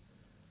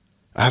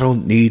 I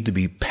don't need to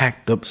be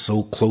packed up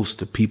so close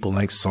to people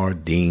like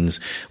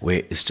sardines where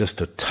it's just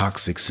a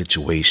toxic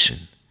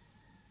situation.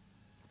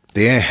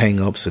 Their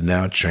hang-ups are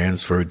now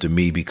transferred to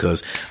me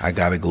because I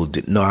got to go.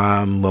 No,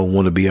 I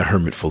want to be a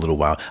hermit for a little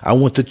while. I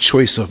want the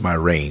choice of my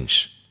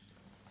range.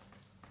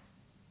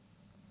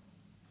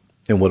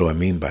 And what do I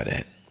mean by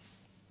that?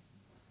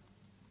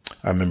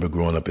 I remember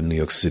growing up in New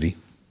York City,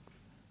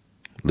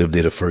 lived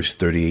there the first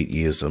 38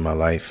 years of my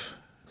life,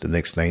 the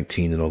next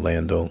 19 in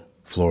Orlando,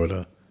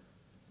 Florida.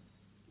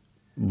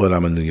 But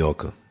I'm a New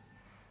Yorker.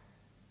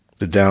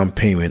 The down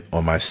payment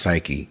on my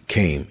psyche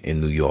came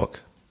in New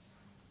York.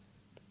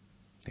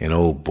 And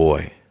oh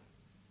boy,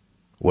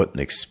 what an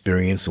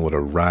experience and what a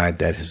ride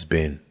that has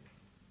been.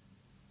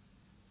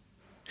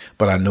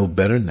 But I know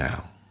better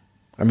now.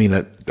 I mean,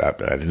 I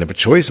didn't have a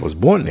choice. I was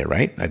born there,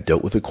 right? I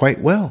dealt with it quite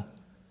well.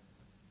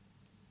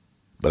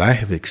 But I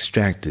have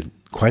extracted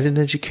quite an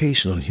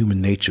education on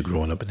human nature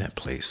growing up in that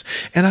place.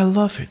 And I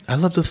love it. I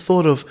love the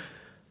thought of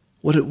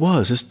what it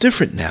was. It's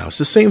different now. It's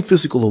the same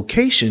physical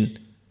location,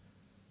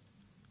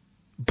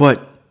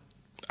 but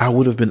I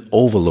would have been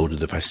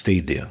overloaded if I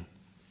stayed there,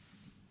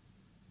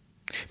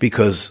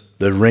 because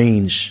the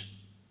range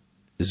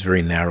is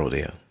very narrow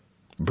there.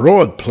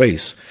 Broad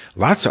place,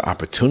 lots of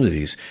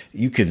opportunities.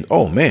 You can,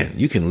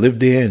 you can live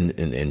there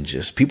and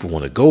just people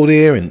want to go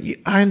there. And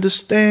I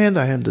understand.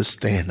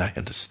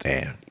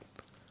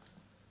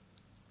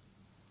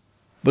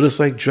 But it's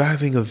like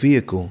driving a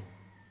vehicle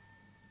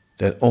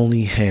that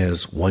only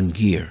has one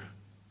gear.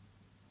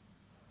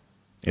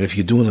 And if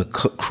you're doing a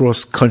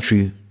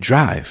cross-country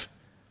drive,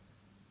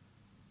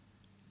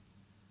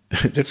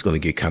 that's going to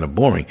get kind of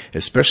boring,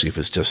 especially if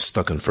it's just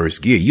stuck in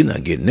first gear. You're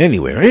not getting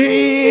anywhere.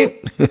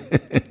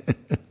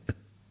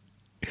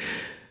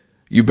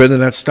 You better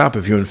not stop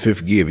if you're in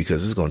fifth gear,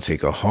 because it's going to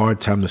take a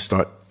hard time to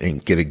start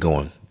and get it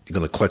going. You're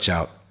going to clutch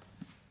out.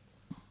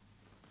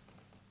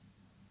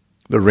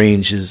 The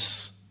range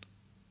is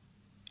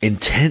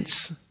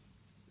intense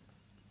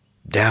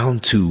down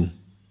to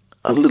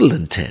a little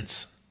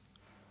intense.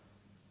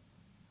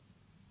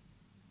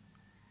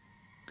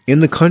 In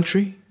the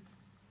country,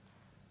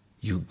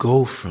 you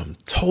go from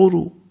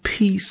total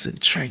peace and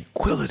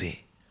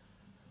tranquility.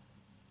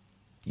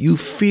 You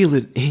feel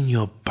it in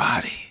your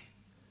body.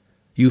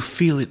 You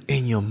feel it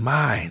in your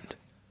mind.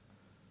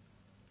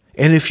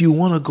 And if you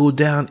want to go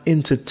down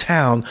into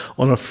town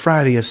on a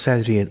Friday or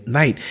Saturday at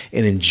night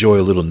and enjoy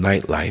a little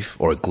nightlife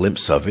or a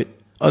glimpse of it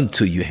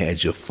until you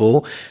had your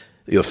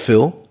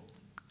fill,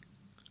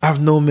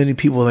 I've known many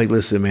people like,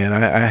 listen, man,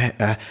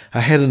 I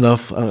had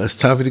enough. It's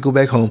time for me to go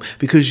back home,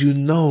 because you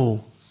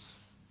know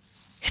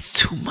it's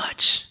too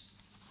much.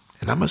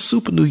 And I'm a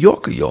super New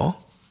Yorker, y'all.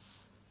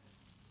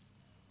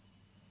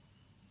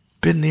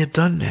 Been there,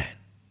 done that.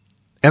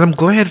 And I'm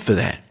glad for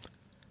that.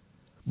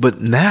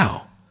 But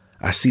now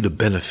I see the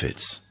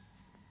benefits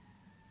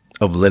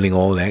of letting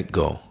all that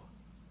go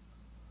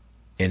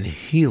and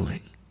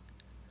healing,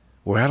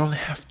 where I don't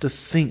have to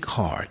think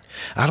hard.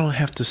 I don't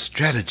have to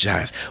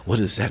strategize. What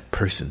is that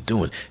person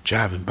doing?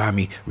 Driving by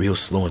me real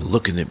slow and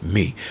looking at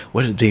me.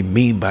 What did they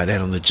mean by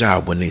that on the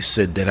job when they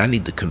said that? I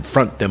need to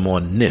confront them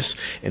on this.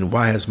 And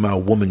why is my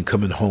woman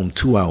coming home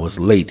 2 hours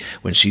late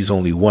when she's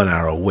only 1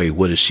 hour away?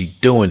 What is she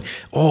doing?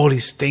 All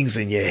these things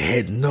in your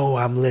head. No,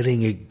 I'm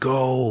letting it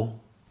go.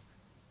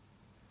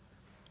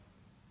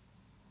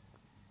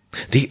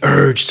 The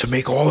urge to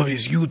make all of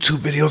these YouTube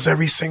videos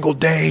every single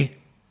day.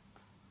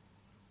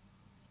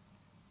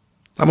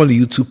 I'm on the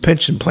YouTube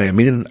pension plan. I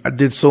mean, I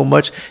did so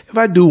much. If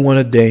I do one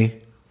a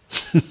day,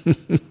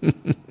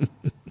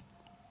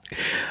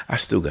 I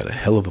still got a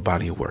hell of a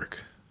body of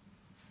work.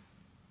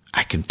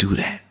 I can do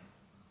that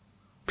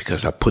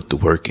because I put the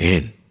work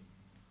in.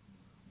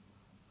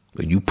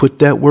 When you put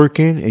that work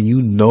in and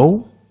you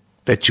know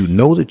that you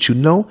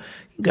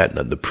got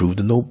nothing to prove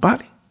to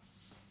nobody.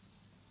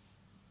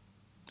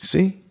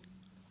 See?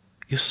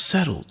 You're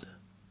settled.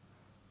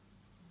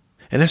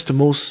 And that's the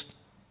most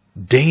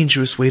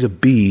dangerous way to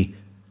be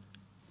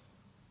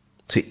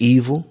to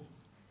evil,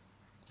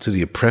 to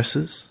the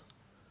oppressors,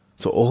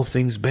 to all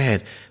things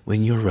bad,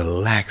 when you're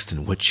relaxed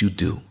in what you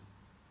do.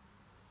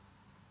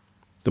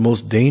 The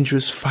most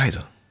dangerous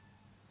fighter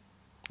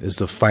is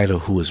the fighter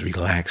who is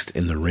relaxed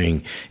in the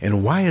ring.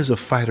 And why is a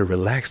fighter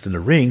relaxed in the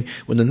ring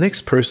when the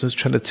next person is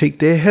trying to take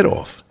their head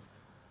off?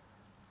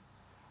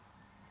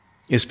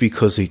 It's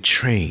because they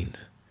trained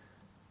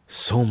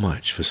so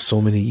much for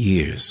so many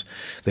years.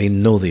 They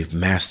know they've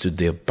mastered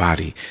their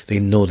body. They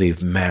know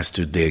they've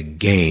mastered their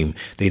game.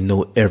 They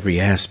know every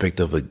aspect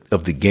of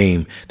the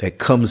game that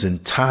comes in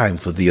time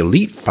for the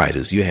elite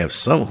fighters. You have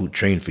some who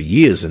train for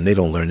years and they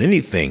don't learn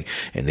anything,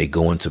 and they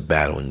go into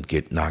battle and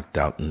get knocked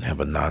out and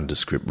have a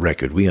nondescript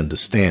record. We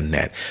understand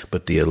that.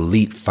 But the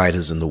elite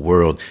fighters in the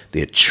world,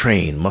 they're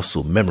trained,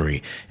 muscle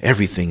memory,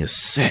 everything is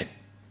set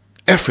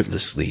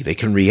effortlessly. They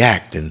can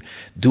react and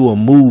do a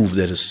move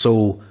that is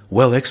so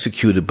well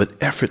executed, but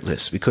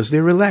effortless, because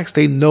they're relaxed.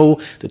 They know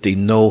that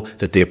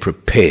they're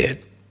prepared.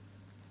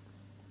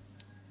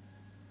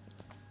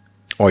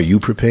 Are you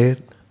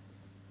prepared?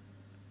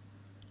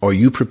 Are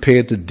you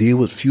prepared to deal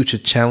with future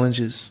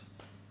challenges?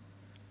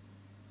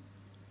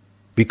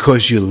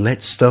 Because you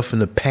let stuff in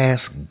the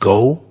past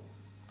go?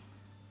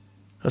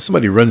 Now,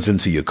 somebody runs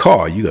into your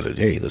car, you gotta,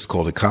 hey, let's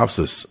call the cops.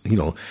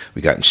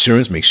 We got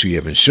insurance. Make sure you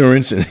have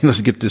insurance, and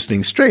let's get this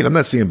thing straight. I'm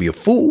not saying be a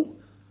fool.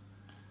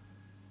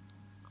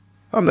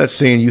 I'm not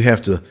saying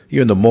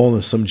you're in the mall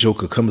and some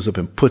joker comes up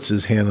and puts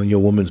his hand on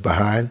your woman's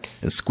behind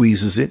and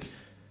squeezes it.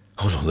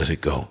 Oh, no, let it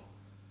go.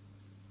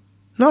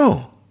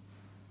 No,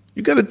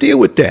 you got to deal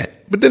with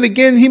that. But then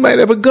again, he might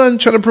have a gun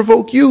trying to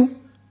provoke you.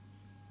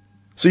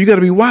 So you got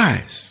to be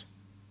wise.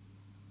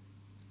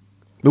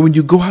 But when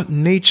you go out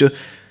in nature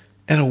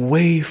and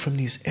away from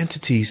these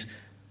entities,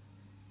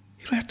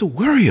 you don't have to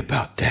worry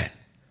about that.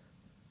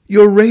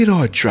 Your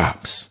radar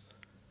drops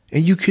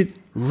and you could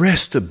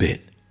rest a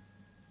bit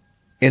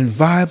and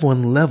vibe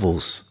on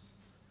levels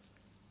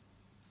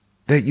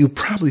that you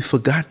probably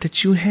forgot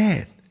that you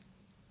had.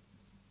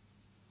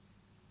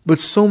 But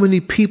so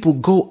many people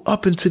go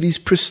up into these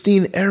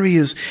pristine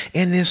areas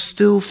and they're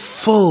still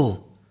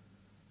full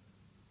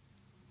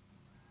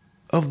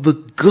of the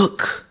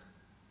gook,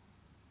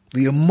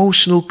 the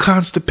emotional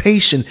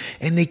constipation,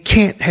 and they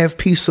can't have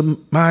peace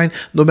of mind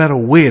no matter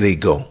where they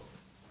go.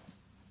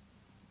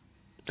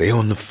 They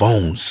on the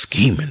phone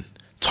scheming,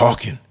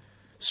 talking,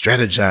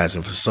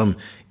 strategizing for some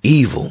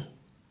evil,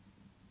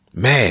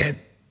 mad,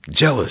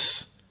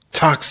 jealous,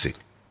 toxic.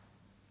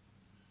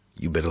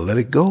 You better let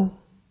it go.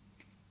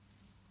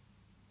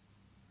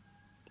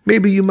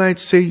 Maybe you might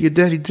say your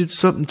daddy did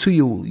something to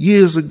you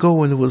years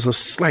ago and it was a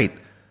slight.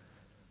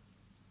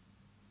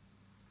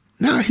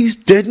 Now he's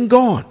dead and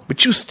gone,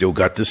 but you still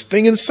got this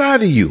thing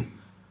inside of you.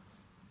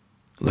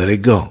 Let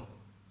it go.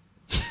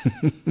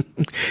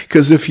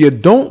 Because if you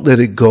don't let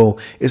it go,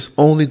 it's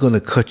only going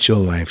to cut your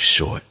life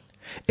short.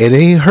 It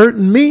ain't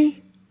hurting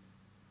me,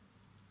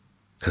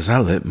 because I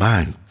let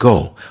mine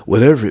go,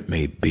 whatever it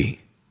may be.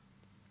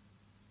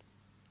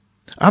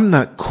 I'm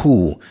not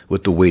cool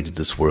with the way that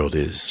this world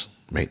is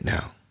right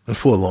now, and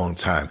for a long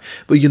time.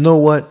 But you know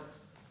what?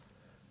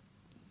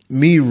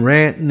 me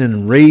ranting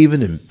and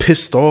raving and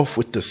pissed off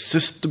with the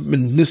system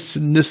and this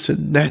and this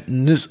and that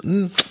and this.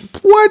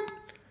 What?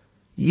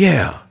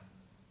 Yeah,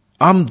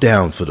 I'm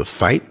down for the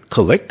fight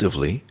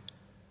collectively,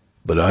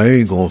 but I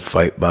ain't going to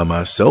fight by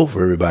myself.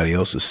 Everybody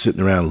else is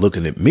sitting around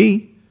looking at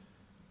me.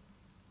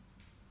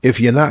 If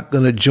you're not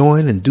going to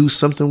join and do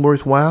something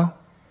worthwhile,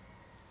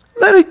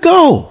 let it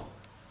go.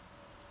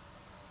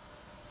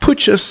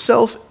 Put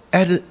yourself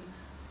at an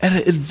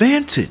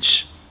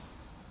advantage.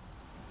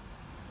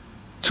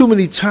 Too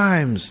many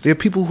times there are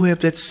people who have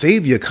that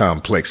savior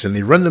complex and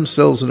they run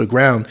themselves in the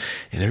ground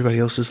and everybody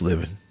else is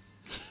living.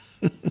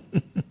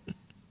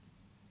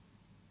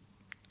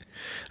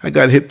 I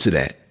got hip to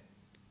that.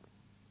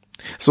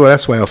 So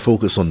that's why I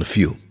focus on the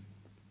few.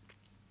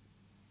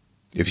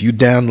 If you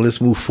down,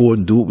 let's move forward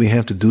and do what we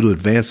have to do to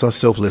advance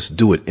ourselves. Let's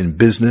do it in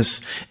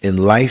business, in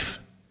life.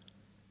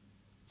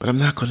 But I'm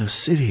not going to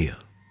sit here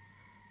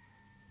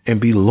and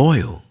be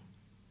loyal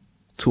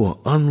to an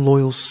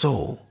unloyal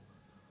soul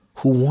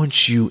who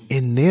wants you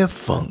in their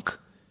funk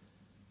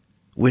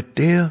with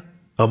their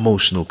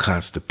emotional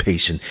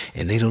constipation,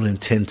 and they don't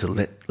intend to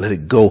let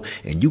it go,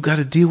 and you got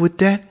to deal with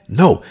that?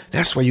 No,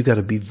 that's why you got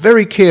to be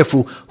very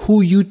careful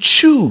who you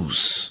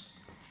choose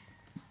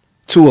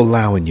to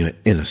allow in your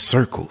inner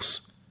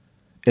circles,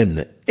 in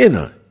the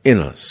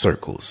inner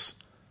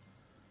circles.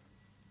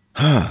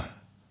 Because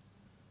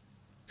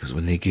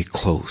when they get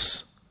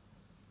close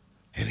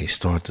and they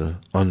start to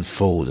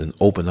unfold and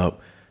open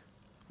up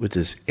with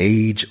this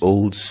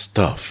age-old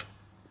stuff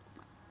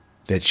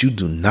that you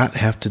do not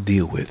have to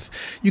deal with.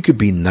 You could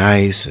be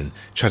nice and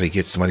try to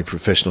get somebody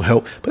professional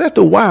help, but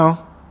after a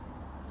while,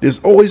 there's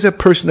always that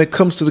person that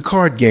comes to the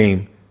card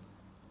game.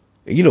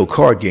 And you know,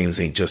 card games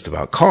ain't just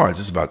about cards.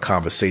 It's about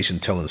conversation,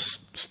 telling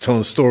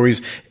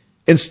stories,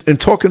 and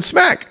talking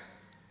smack.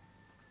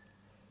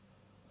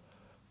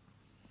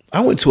 I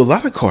went to a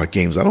lot of card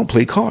games. I don't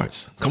play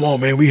cards. Come on,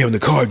 man, we having the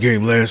card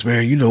game, Lance,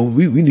 man. You know,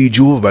 we need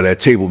you over by that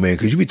table, man,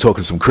 because you be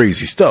talking some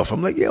crazy stuff.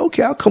 I'm like, yeah,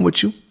 okay, I'll come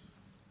with you.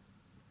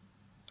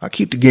 I'll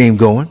keep the game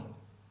going.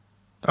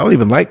 I don't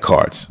even like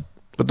cards,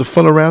 but the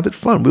fun around it,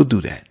 fun. We'll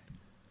do that.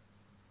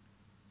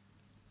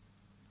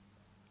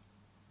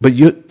 But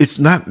it's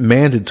not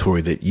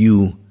mandatory that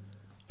you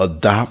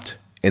adopt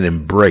and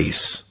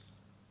embrace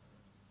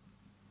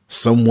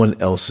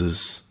someone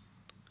else's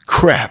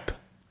crap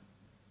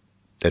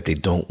that they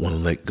don't want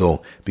to let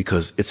go,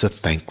 because it's a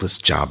thankless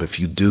job if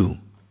you do.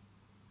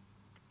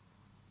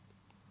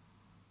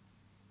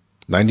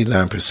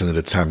 99% of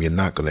the time, you're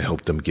not going to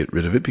help them get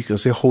rid of it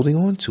because they're holding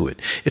on to it.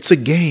 It's a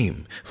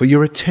game for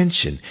your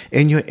attention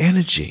and your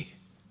energy.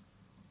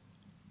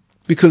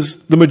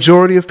 Because the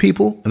majority of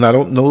people, and I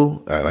don't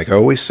know, like I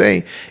always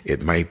say,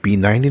 it might be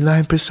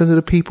 99% of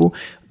the people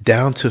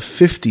down to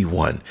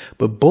 51,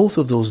 but both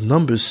of those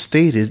numbers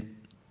stated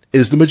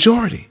is the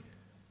majority.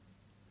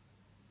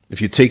 If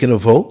you're taking a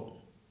vote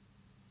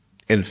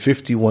and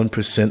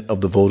 51%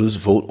 of the voters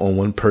vote on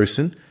one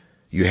person,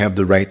 you have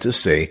the right to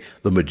say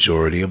the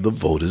majority of the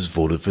voters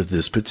voted for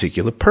this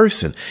particular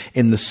person.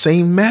 In the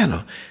same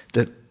manner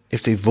that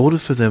if they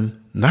voted for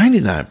them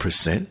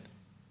 99%,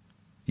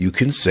 you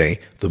can say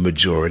the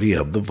majority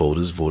of the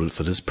voters voted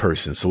for this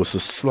person. So it's a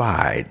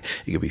slide.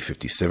 It could be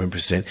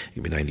 57%, it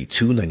could be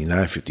 92,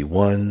 99,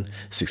 51,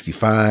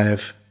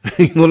 65.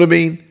 You know what I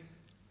mean?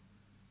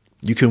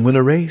 You can win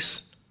a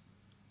race.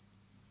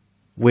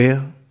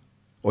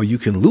 Or you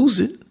can lose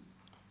it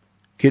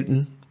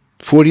getting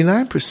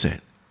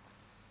 49%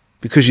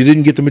 because you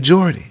didn't get the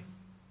majority.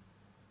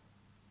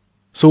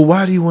 So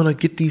why do you want to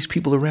get these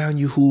people around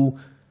you who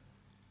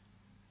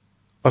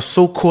are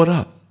so caught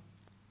up,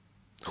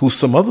 who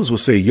some others will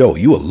say, yo,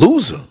 you a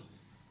loser?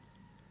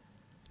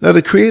 Now,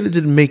 the Creator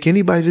didn't make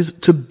anybody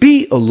to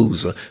be a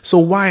loser. So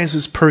why is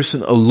this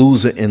person a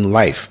loser in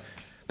life?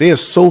 They are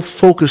so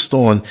focused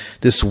on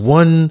this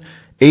one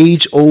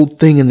age-old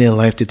thing in their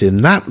life that they're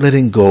not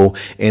letting go,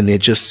 and they're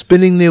just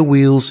spinning their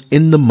wheels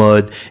in the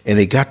mud, and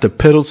they got the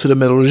pedal to the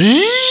metal,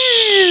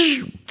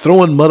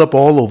 throwing mud up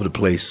all over the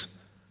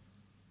place,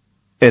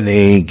 and they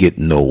ain't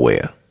getting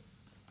nowhere.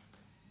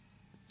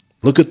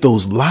 Look at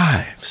those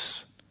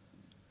lives.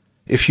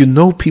 If you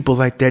know people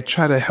like that,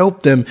 try to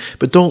help them,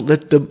 but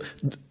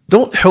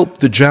don't help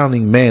the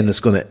drowning man that's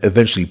going to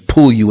eventually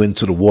pull you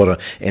into the water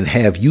and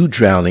have you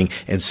drowning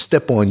and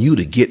step on you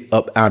to get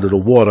up out of the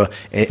water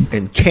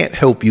and can't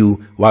help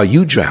you while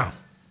you drown.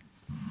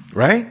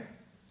 Right?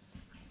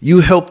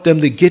 You help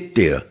them to get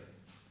there.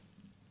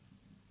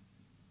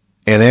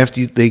 And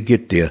after they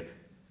get there,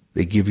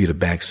 they give you the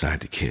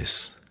backside to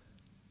kiss.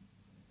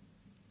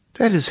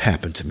 That has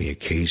happened to me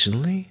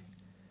occasionally,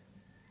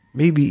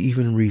 maybe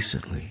even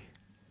recently.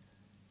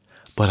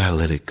 But I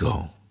let it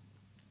go.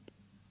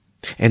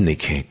 And they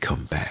can't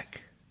come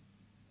back,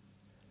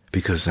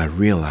 because I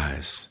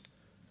realize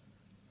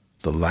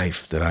the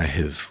life that I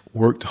have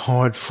worked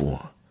hard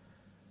for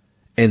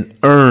and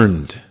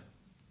earned.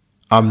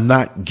 I'm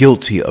not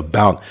guilty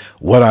about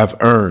what I've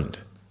earned.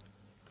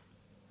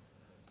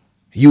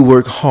 You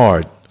work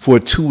hard for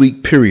a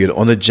 2-week period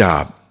on a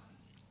job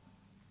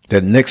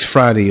that next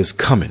Friday is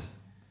coming.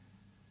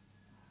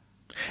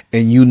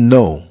 and you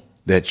know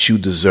that you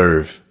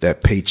deserve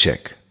that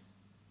paycheck,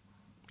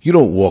 you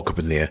don't walk up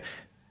in there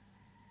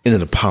in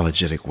an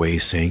apologetic way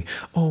saying,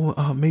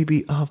 oh,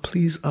 maybe,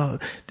 please,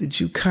 did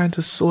you kind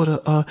of sort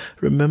of,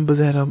 remember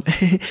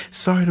that,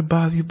 sorry to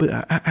bother you, but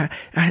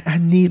I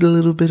need a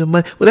little bit of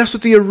money. Well, that's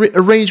what the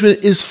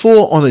arrangement is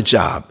for on a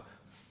job.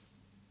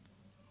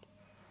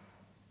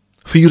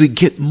 For you to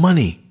get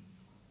money.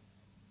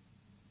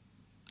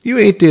 You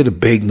ain't there to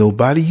beg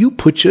nobody. You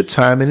put your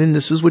time in and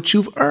this is what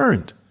you've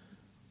earned.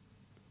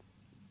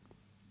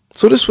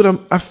 So this is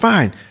what I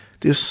find.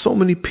 There's so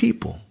many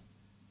people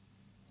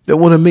that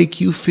want to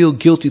make you feel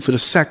guilty for the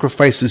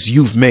sacrifices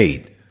you've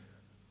made,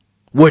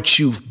 what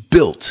you've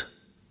built.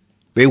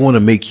 They want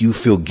to make you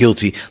feel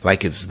guilty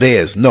like it's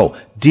theirs. No,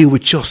 deal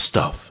with your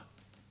stuff.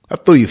 I'll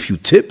throw you a few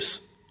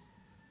tips.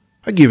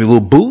 I'll give you a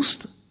little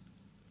boost.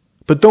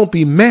 But don't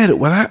be mad at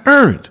what I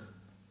earned.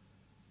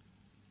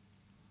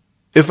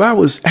 If I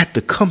was at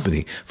the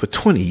company for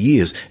 20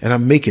 years and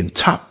I'm making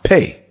top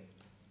pay,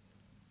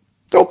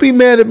 don't be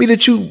mad at me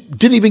that you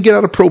didn't even get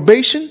out of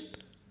probation.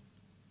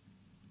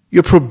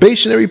 Your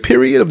probationary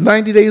period of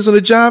 90 days on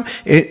the job,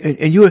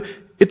 and you're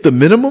at the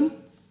minimum.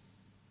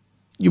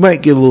 You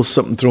might get a little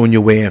something thrown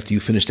your way after you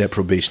finish that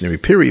probationary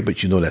period,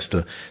 but you know that's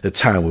the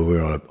time where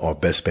we're on our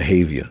best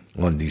behavior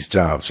on these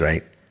jobs,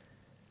 right?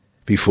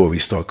 Before we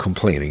start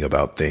complaining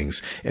about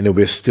things. And then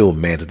we're still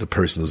mad at the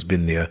person who's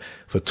been there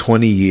for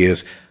 20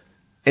 years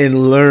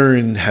and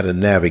learned how to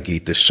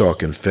navigate the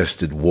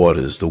shark-infested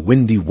waters, the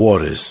windy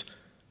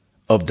waters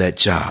of that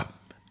job.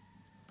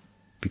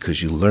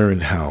 Because you learn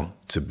how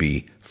to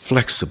be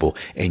flexible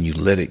and you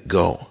let it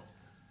go.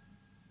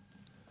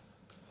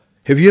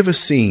 Have you ever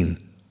seen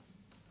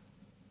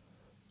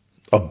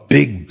a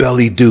big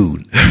belly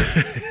dude?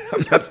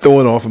 I'm not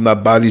throwing off, I'm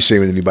not body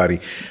shaming anybody.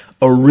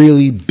 A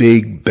really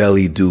big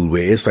belly dude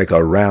where it's like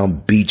a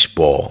round beach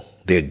ball,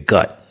 their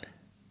gut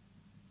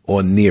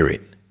or near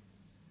it.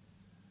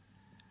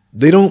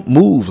 They don't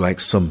move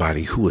like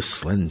somebody who is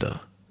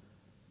slender,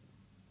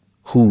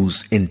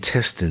 whose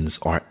intestines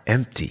are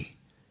empty,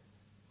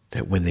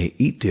 that when they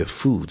eat their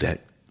food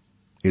that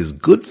is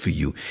good for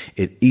you,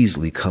 it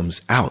easily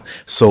comes out.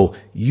 So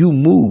you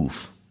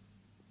move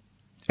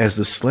as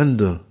the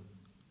slender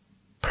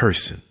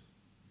person,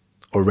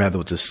 or rather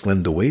with the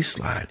slender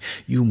waistline.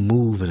 You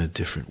move in a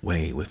different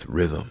way with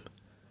rhythm.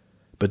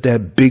 But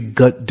that big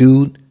gut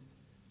dude,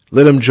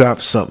 let him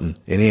drop something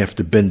and they have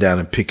to bend down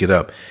and pick it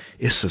up.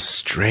 It's a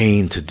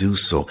strain to do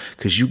so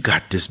because you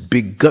got this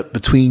big gut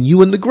between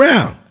you and the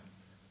ground.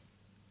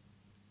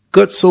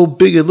 Gut so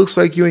big it looks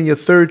like you're in your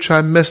third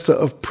trimester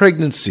of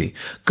pregnancy.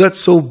 Gut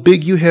so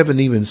big you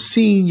haven't even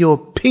seen your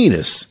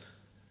penis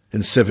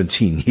in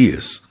 17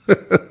 years.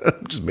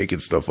 I'm just making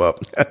stuff up.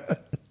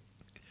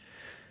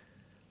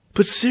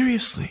 But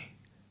seriously,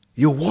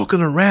 you're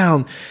walking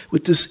around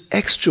with this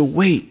extra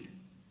weight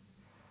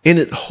and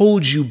it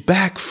holds you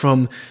back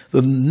from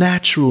the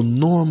natural,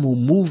 normal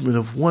movement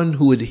of one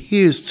who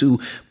adheres to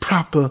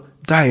proper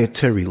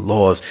dietary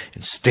laws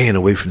and staying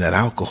away from that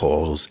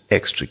alcohol, those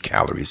extra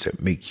calories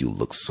that make you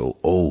look so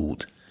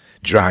old,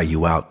 dry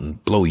you out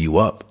and blow you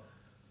up.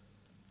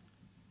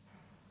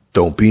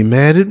 Don't be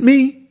mad at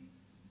me.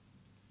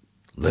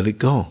 Let it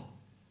go.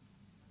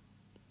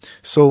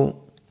 So,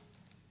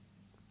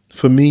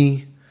 for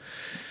me,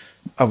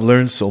 I've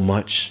learned so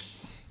much.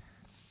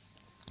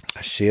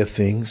 I share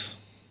things.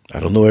 I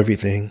don't know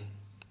everything.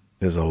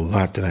 There's a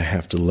lot that I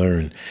have to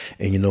learn.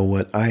 And you know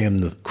what? I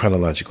am the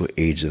chronological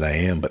age that I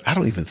am, but I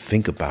don't even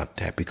think about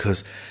that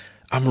because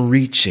I'm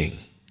reaching.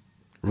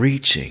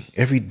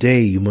 Every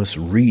day you must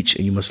reach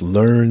and you must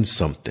learn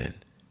something.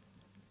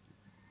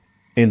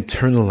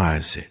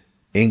 Internalize it.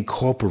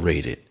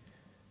 Incorporate it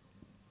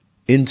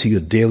into your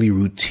daily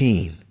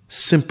routine.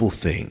 Simple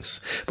things.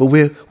 But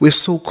we're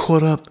so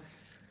caught up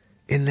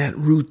in that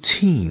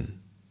routine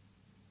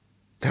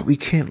that we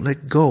can't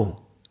let go.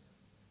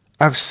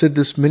 I've said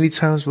this many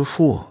times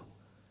before.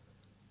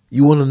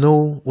 You want to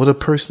know what a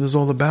person is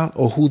all about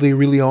or who they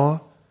really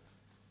are?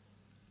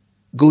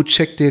 Go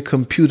check their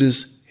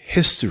computer's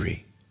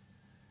history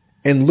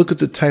and look at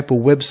the type of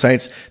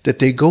websites that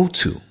they go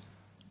to.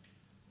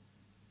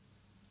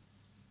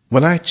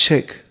 When I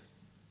check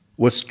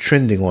what's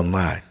trending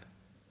online,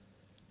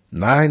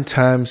 9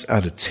 times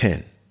out of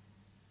 10,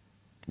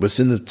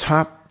 what's in the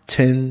top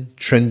 10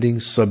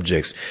 trending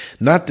subjects,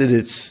 not that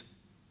it's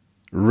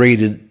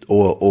rated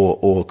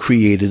or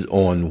created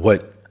on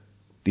what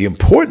the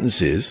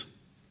importance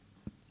is,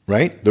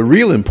 right? The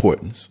real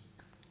importance.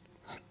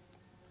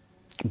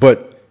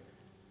 But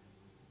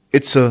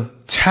it's a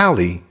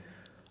tally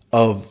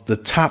of the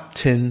top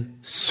 10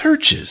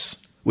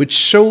 searches, which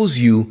shows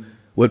you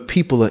what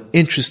people are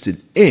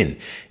interested in.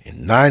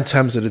 And 9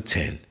 times out of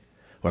 10,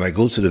 when I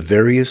go to the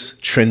various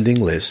trending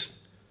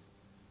lists,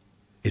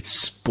 it's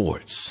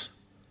sports.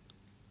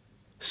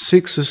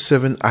 6 or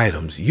 7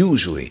 items,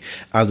 usually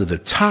out of the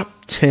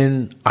top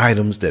 10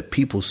 items that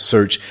people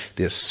search,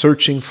 they're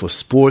searching for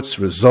sports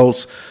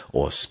results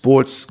or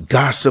sports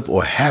gossip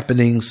or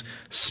happenings.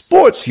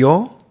 Sports,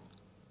 y'all.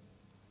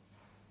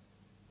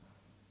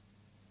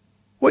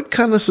 What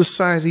kind of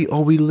society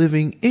are we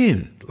living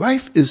in?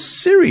 Life is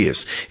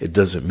serious. It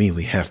doesn't mean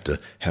we have to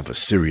have a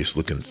serious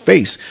looking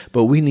face,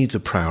 but we need to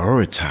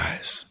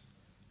prioritize.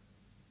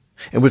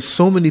 And with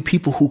so many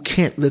people who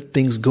can't let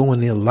things go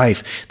in their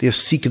life, they're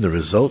seeking the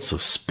results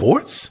of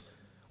sports.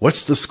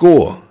 What's the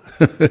score?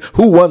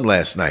 Who won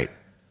last night?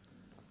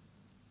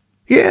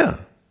 Yeah,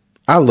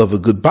 I love a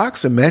good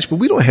boxing match, but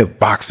we don't have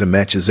boxing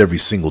matches every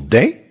single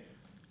day.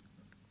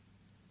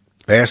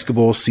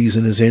 Basketball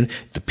season is in.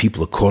 The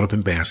people are caught up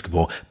in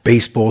basketball.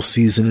 Baseball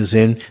season is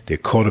in. They're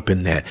caught up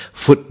in that.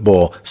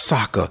 Football,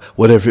 soccer,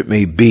 whatever it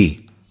may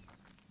be.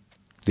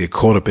 They're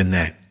caught up in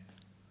that.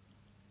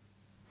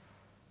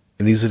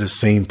 And these are the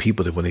same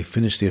people that when they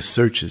finish their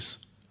searches,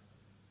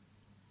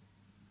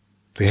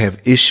 they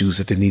have issues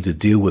that they need to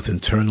deal with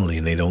internally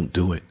and they don't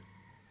do it.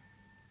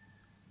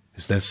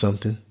 Isn't that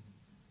something?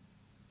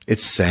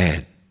 It's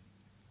sad.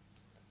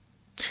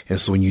 And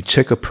so when you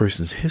check a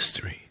person's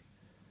history,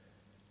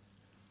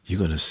 you're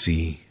going to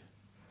see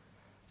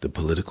the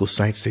political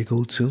sites they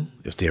go to,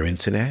 if they're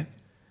into that,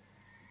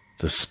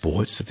 the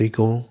sports that they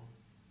go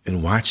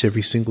and watch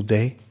every single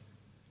day,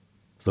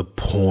 the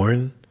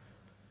porn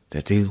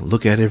that they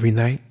look at every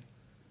night.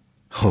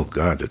 Oh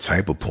God, the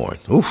type of porn.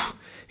 Oof.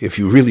 If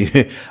you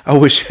really, I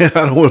wish, I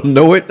don't want to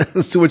know it.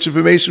 It's too much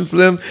information for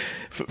them,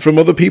 from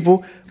other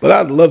people. But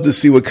I'd love to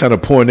see what kind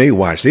of porn they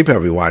watch. They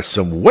probably watch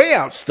some way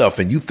out stuff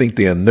and you think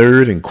they're a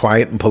nerd and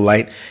quiet and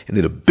polite and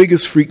they're the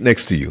biggest freak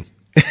next to you.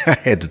 I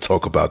had to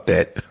talk about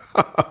that.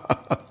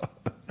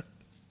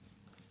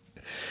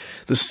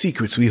 The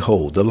secrets we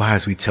hold, the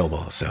lies we tell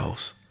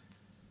ourselves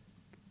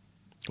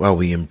while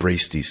we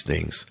embrace these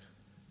things.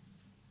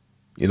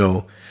 You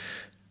know,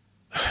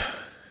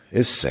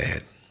 it's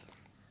sad.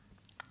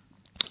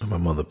 My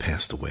mother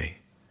passed away.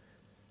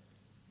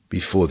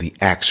 Before the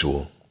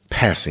actual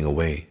passing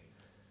away,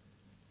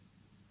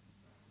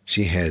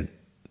 she had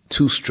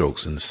 2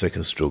 strokes and the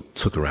second stroke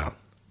took her out.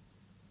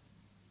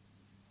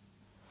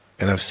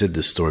 And I've said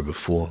this story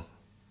before.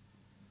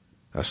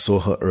 I saw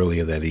her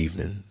earlier that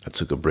evening. I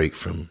took a break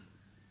from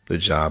the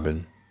job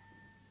and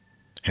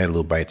had a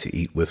little bite to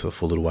eat with her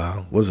for a little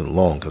while. It wasn't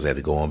long because I had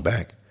to go on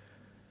back.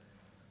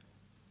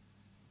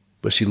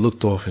 But she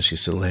looked off and she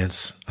said,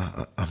 "Lance,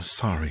 I'm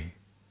sorry."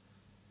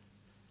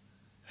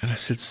 And I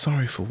said,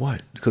 "Sorry for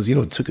what?" Because,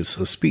 it took her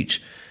speech.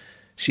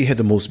 She had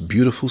the most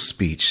beautiful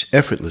speech,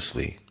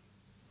 effortlessly.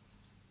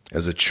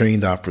 As a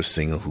trained opera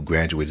singer who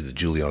graduated the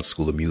Juilliard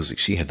School of Music,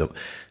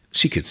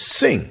 she could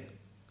sing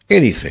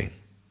anything,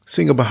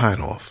 sing her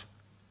behind off,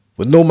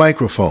 with no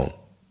microphone.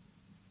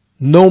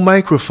 No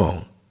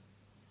microphone.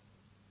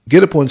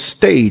 Get up on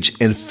stage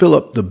and fill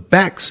up the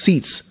back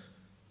seats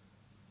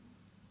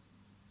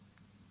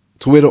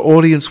to where the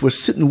audience was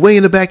sitting way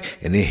in the back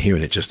and they're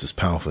hearing it just as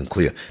powerful and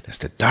clear. That's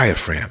the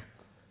diaphragm.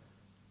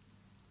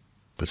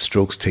 But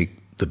strokes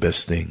take the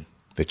best thing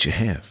that you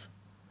have.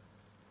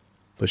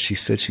 But she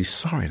said she's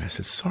sorry. And I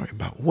said, "Sorry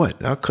about what?"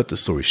 And I'll cut the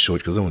story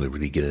short because I don't want to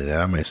really get into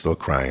that. I might start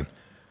crying.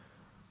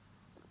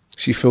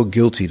 She felt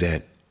guilty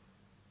that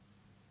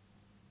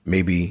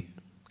maybe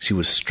she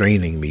was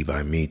straining me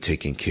by me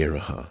taking care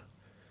of her.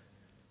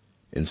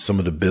 And some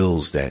of the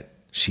bills that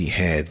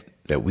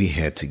we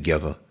had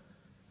together,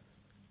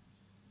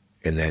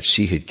 and that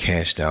she had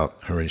cashed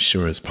out her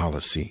insurance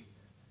policy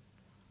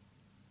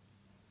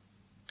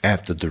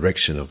at the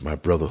direction of my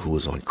brother who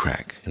was on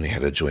crack, and they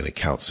had a joint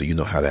account, so you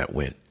know how that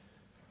went.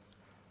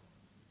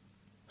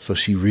 So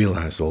she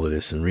realized all of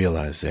this and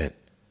realized that,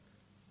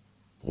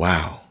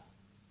 wow,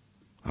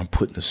 I'm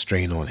putting a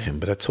strain on him.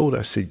 But I told her,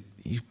 I said,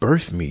 "You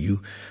birthed me.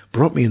 You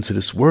brought me into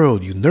this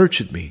world. You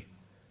nurtured me."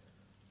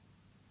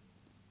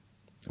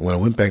 And when I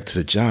went back to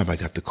the job, I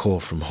got the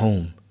call from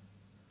home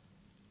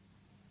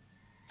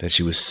that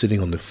she was sitting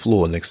on the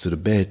floor next to the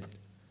bed.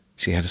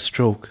 She had a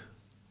stroke.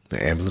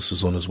 The ambulance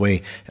was on its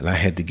way, and I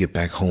had to get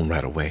back home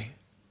right away.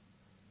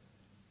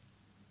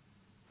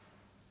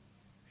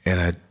 And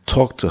I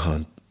talked to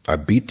her. I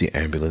beat the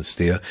ambulance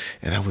there,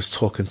 and I was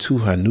talking to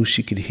her. I knew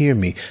she could hear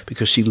me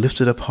because she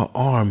lifted up her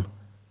arm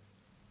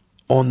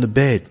on the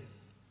bed.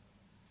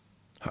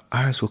 Her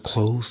eyes were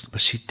closed, but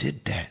she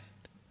did that.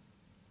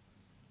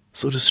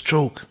 So the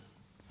stroke,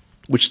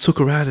 which took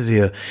her out of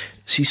there,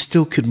 she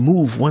still could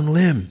move one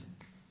limb.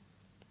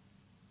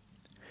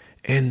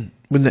 And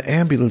when the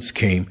ambulance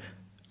came,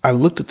 I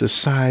looked at the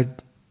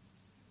side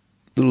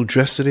little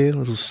dresser there,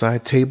 little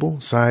side table,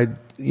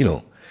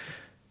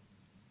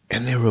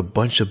 and there were a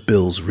bunch of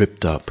bills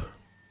ripped up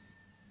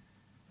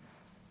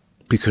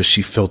because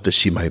she felt that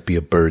she might be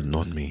a burden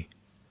on me.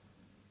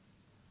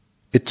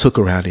 It took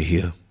her out of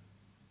here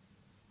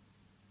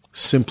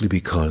simply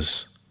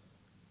because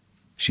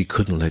she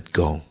couldn't let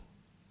go.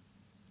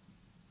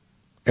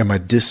 Am I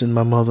dissing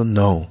my mother?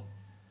 No.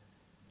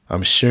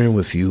 I'm sharing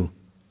with you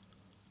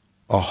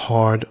a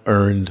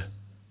hard-earned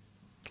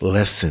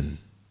lesson.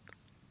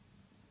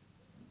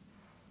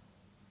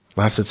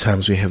 Lots of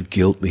times we have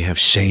guilt, we have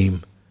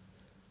shame.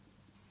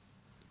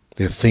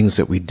 There are things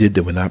that we did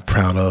that we're not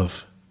proud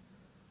of.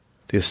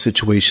 There are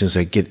situations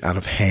that get out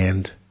of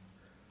hand.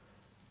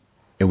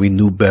 and we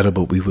knew better,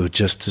 but we were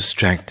just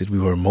distracted. We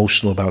were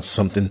emotional about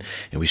something,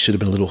 and we should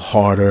have been a little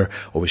harder,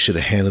 or we should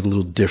have handled it a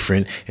little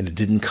different, and it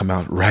didn't come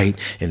out right.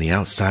 And the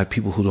outside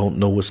people who don't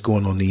know what's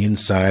going on the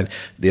inside,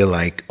 they're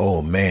like,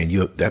 oh man,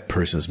 that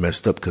person's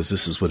messed up because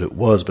this is what it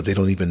was, but they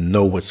don't even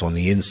know what's on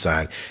the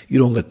inside. You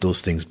don't let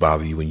those things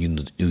bother you when you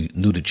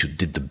knew that you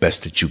did the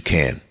best that you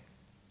can.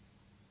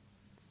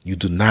 You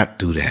do not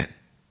do that,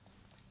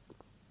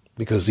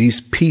 because these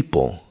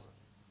people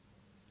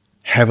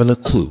haven't a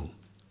clue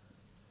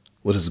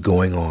what is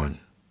going on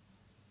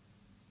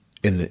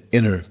in the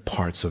inner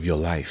parts of your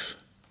life.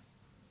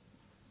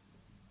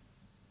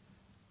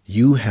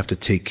 You have to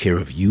take care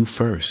of you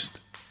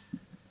first.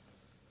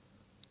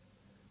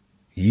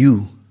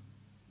 You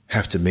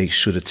have to make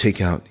sure to take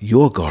out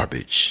your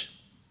garbage.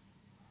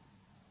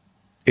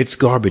 It's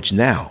garbage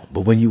now,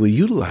 but when you were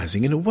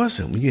utilizing it, it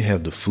wasn't. When you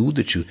have the food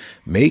that you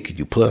make and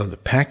you pull out of the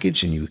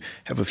package and you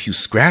have a few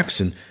scraps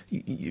and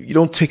you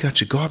don't take out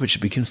your garbage,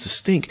 it begins to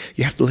stink.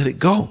 You have to let it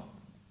go.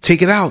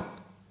 Take it out.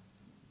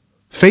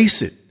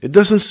 Face it. It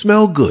doesn't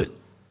smell good,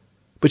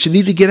 but you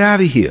need to get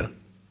out of here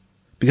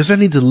because I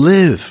need to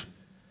live.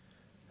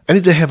 I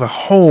need to have a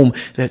home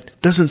that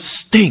doesn't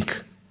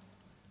stink.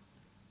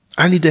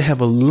 I need to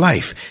have a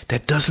life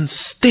that doesn't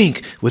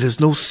stink, where there's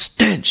no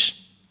stench.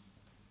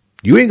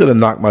 You ain't going to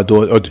knock my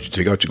door. Oh, did you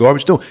take out your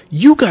garbage? No,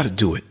 you got to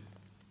do it.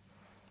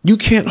 You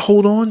can't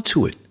hold on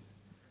to it.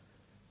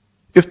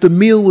 If the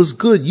meal was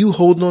good, you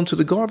holding on to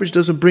the garbage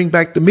doesn't bring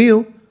back the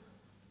meal.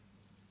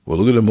 Well,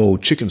 look at them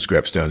old chicken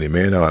scraps down there,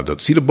 man.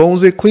 See the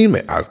bones there clean,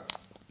 man? I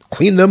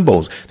clean them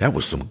bones. That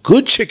was some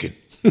good chicken.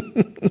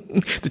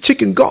 The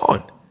chicken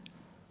gone.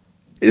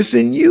 It's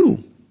in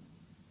you.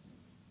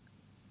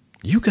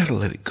 You got to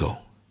let it go.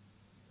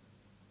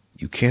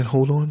 You can't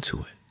hold on to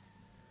it.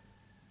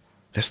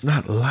 That's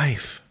not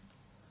life.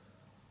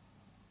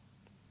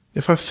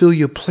 If I fill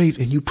your plate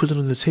and you put it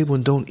on the table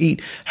and don't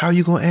eat, how are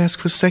you going to ask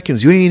for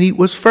seconds? You ain't eat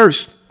what's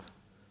first.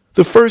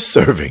 The first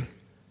serving.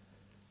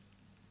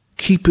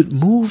 Keep it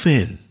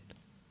moving.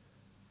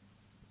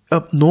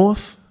 Up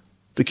north,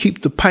 to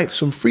keep the pipes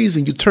from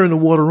freezing, you turn the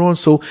water on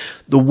so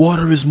the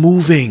water is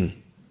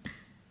moving.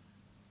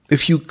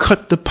 If you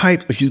cut the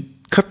pipe, if you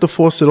cut the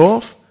faucet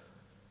off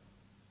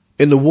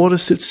and the water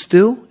sits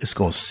still, it's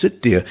going to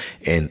sit there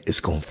and it's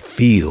going to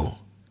feel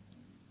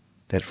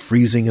that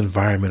freezing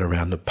environment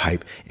around the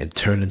pipe and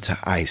turn into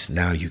ice.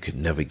 Now you could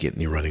never get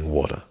any running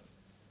water.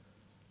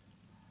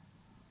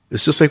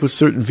 It's just like with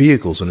certain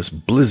vehicles when it's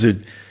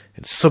blizzard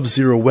and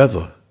sub-zero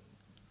weather.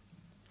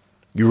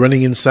 You're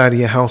running inside of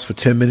your house for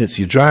 10 minutes,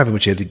 you're driving,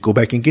 but you had to go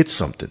back and get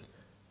something.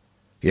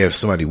 You have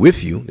somebody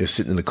with you, they're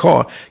sitting in the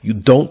car, you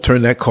don't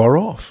turn that car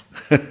off.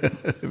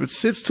 If it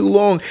sits too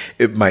long,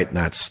 it might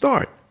not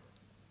start.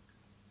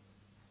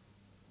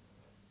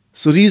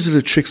 So these are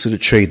the tricks of the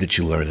trade that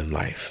you learn in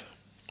life.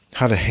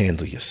 How to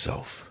handle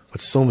yourself.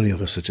 But so many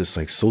of us are just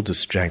like so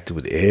distracted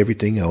with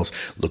everything else,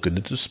 looking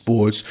into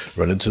sports,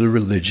 running to the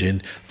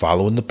religion,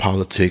 following the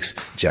politics,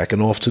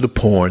 jacking off to the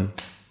porn,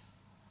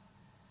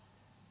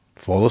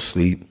 fall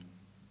asleep,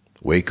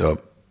 wake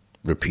up,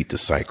 repeat the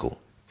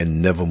cycle,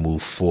 and never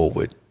move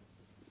forward.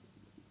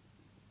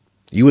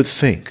 You would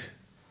think,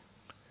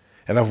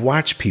 and I've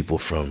watched people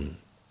from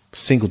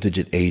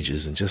single-digit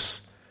ages and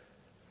just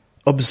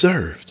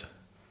observed,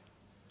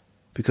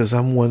 because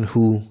I'm one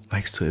who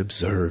likes to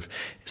observe,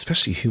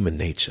 especially human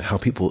nature, how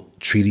people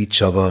treat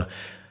each other,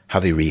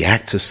 how they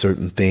react to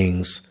certain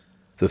things,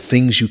 the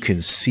things you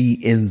can see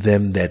in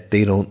them that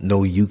they don't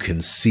know you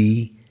can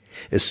see,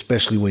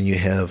 especially when you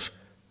have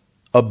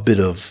a bit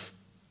of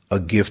a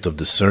gift of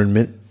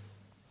discernment.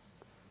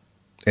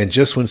 And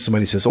just when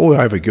somebody says, oh,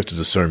 I have a gift of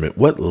discernment,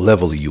 what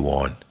level are you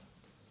on?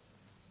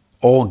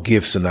 All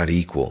gifts are not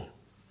equal.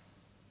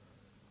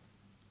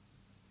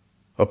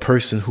 A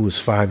person who is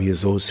 5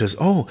 years old says,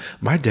 oh,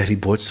 my daddy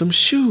bought some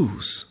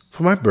shoes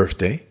for my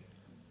birthday.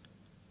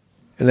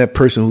 And that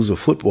person who's a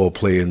football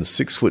player and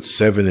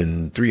 6'7"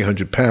 and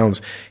 300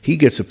 pounds, he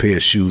gets a pair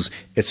of shoes.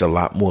 It's a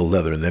lot more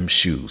leather in them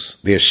shoes.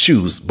 They're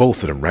shoes,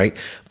 both of them, right?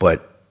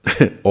 But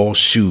all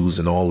shoes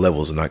and all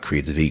levels are not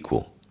created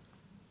equal.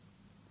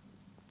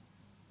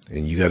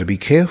 And you got to be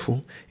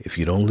careful. If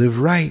you don't live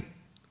right,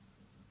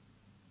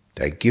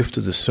 that gift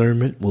of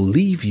discernment will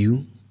leave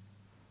you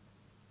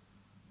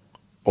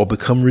or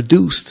become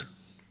reduced.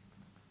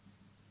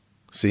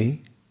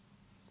 See?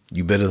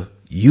 You better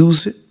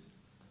use it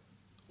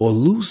or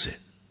lose it.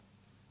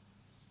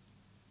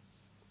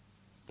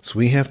 So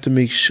we have to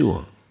make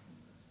sure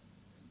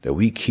that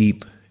we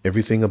keep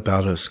everything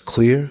about us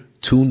clear,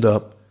 tuned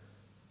up,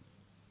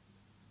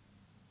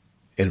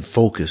 and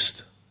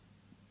focused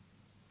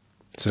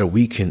so that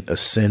we can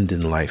ascend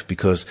in life.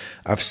 Because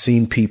I've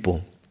seen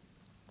people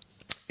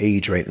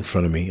age right in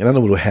front of me, and I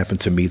know what will happen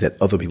to me that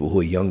other people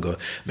who are younger,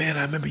 man,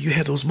 I remember you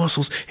had those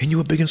muscles and you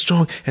were big and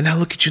strong, and now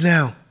look at you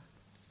now.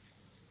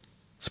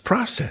 It's a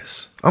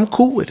process. I'm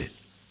cool with it.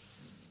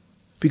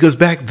 Because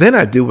back then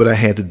I did what I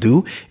had to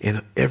do in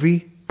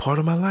every part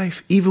of my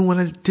life. Even when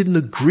I didn't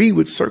agree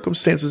with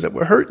circumstances that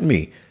were hurting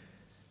me,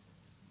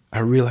 I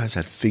realized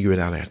I'd figure it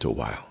out after a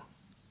while.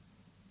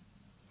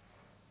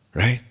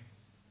 right?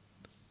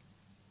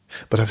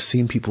 But I've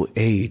seen people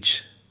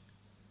age,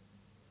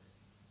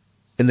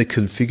 and the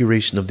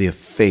configuration of their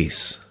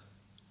face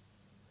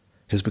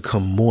has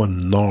become more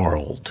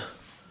gnarled,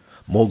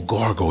 more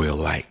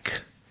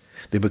gargoyle-like.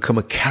 They become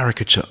a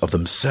caricature of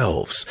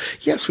themselves.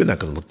 Yes, we're not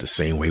going to look the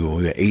same way when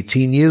we were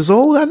 18 years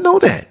old. I know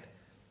that.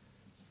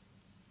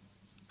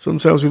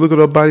 Sometimes we look at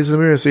our bodies in the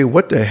mirror and say,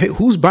 what the heck?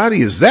 Whose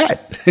body is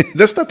that?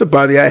 That's not the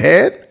body I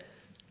had.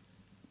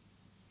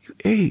 You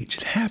age.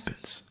 It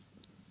happens.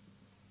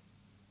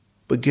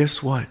 But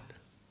guess what?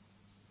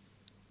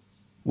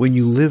 When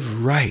you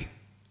live right,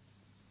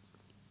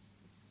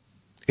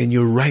 and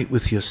you're right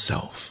with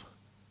yourself,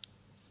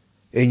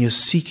 and you're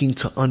seeking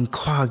to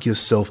unclog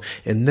yourself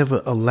and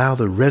never allow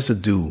the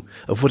residue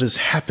of what has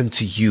happened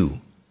to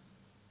you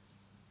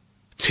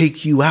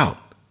take you out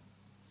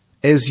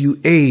as you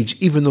age,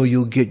 even though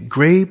you'll get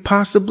gray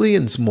possibly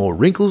and some more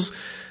wrinkles,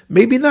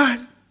 maybe not.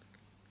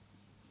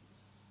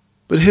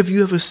 But have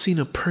you ever seen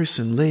a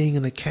person laying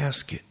in a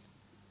casket?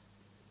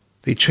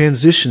 They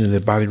transition and their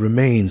body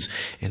remains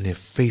and their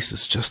face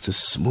is just as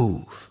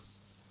smooth.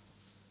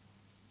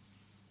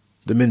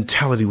 The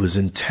mentality was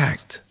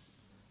intact.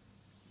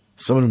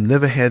 Some of them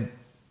never had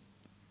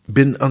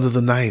been under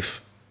the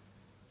knife.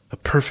 A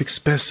perfect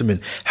specimen.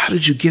 How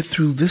did you get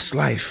through this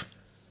life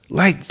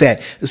like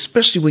that?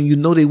 Especially when you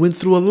know they went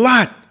through a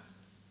lot.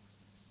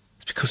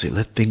 It's because they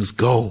let things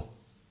go.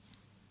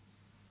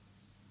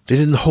 They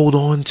didn't hold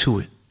on to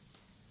it.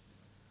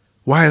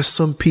 Why are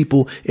some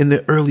people in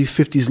their early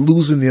 50s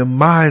losing their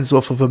minds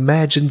off of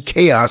imagined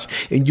chaos,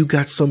 and you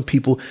got some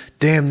people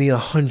damn near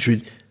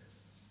 100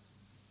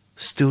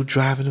 still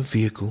driving a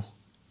vehicle,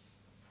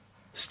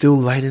 still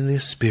light in their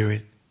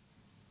spirit,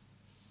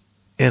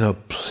 and a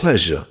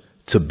pleasure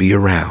to be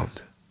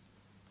around?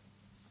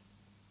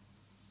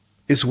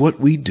 It's what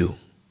we do.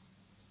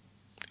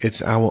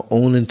 It's our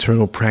own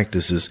internal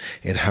practices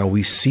and how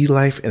we see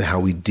life and how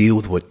we deal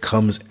with what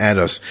comes at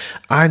us.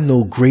 I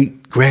know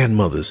great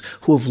grandmothers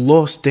who have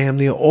lost damn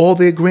near all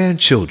their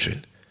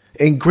grandchildren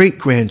and great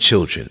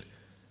grandchildren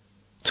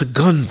to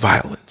gun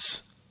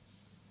violence.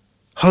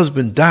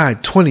 Husband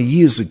died 20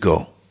 years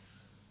ago.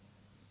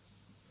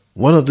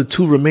 One of the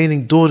two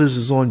remaining daughters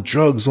is on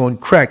drugs, on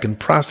crack, and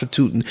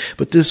prostituting,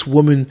 but this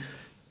woman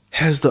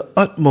has the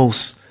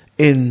utmost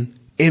in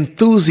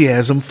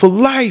enthusiasm for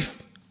life.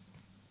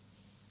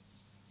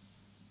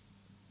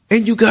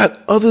 And you got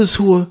others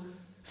who are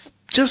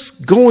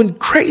just going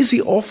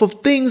crazy off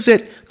of things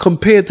that,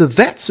 compared to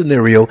that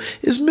scenario,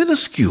 is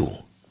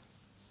minuscule.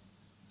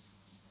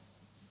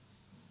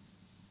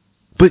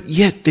 But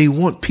yet they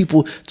want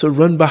people to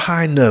run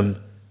behind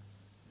them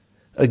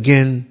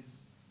again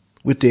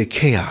with their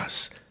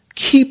chaos.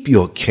 Keep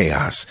your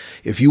chaos.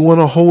 If you want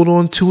to hold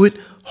on to it,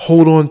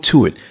 hold on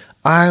to it.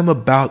 I'm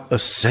about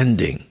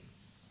ascending.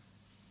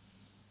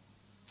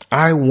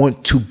 I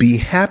want to be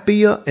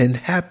happier and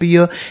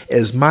happier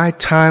as my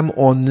time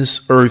on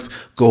this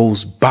earth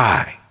goes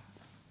by.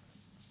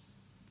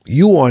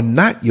 You are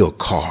not your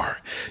car.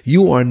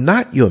 You are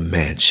not your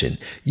mansion.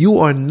 You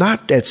are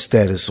not that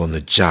status on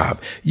the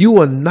job. You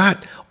are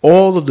not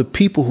all of the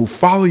people who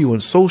follow you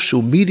on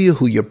social media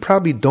who you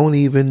probably don't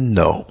even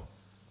know.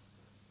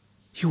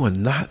 You are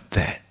not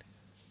that.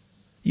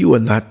 You are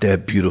not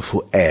that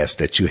beautiful ass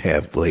that you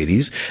have,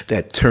 ladies,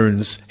 that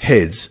turns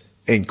heads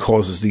and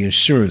causes the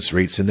insurance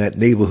rates in that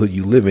neighborhood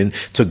you live in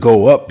to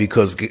go up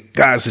because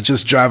guys are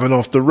just driving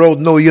off the road.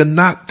 No, you're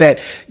not that.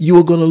 You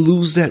are going to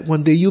lose that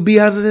one day. You'll be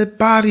out of that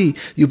body.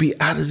 You'll be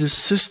out of this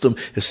system,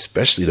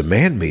 especially the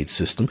man-made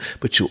system,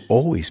 but you'll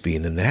always be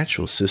in the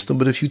natural system.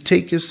 But if you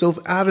take yourself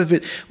out of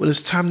it when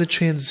it's time to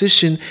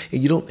transition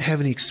and you don't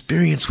have any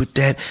experience with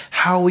that,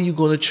 how are you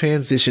going to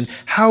transition?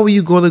 How are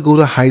you going to go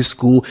to high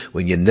school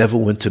when you never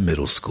went to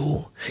middle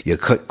school? You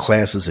cut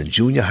classes in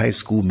junior high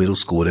school, middle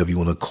school, whatever you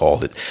want to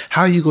call it.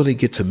 How are you going to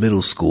get to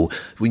middle school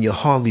when you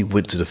hardly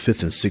went to the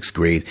 5th and 6th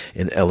grade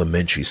in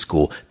elementary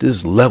school?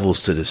 There's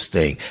levels to this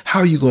thing. How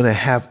are you going to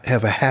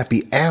have a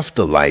happy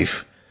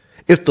afterlife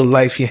if the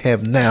life you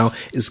have now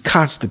is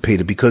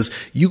constipated? Because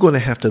you're going to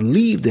have to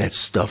leave that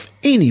stuff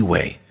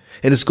anyway.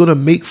 And it's going to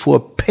make for a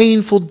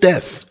painful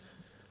death,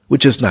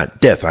 which is not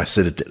death. I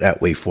said it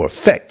that way for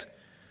effect.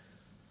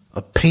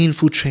 A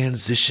painful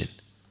transition.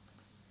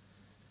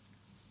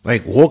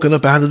 Like walking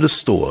up out of the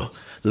store,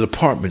 the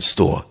department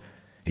store,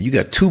 and you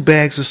got 2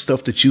 bags of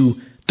stuff that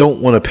you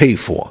don't want to pay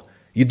for.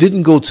 You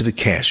didn't go to the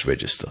cash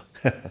register.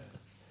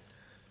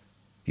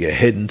 You're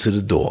heading to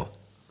the door.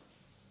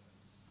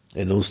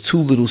 And those 2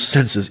 little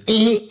sensors,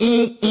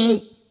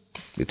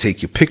 they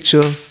take your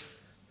picture.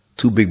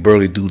 2 big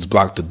burly dudes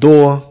block the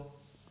door.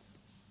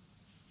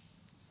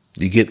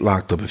 You get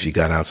locked up if you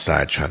got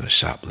outside trying to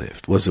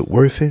shoplift. Was it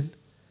worth it?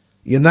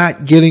 You're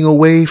not getting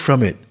away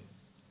from it.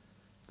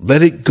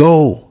 Let it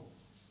go.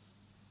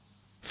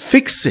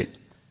 Fix it.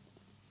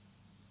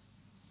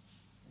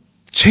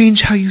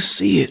 Change how you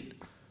see it.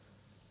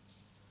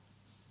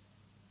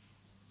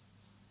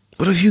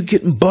 But if you're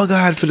getting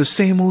bug-eyed for the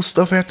same old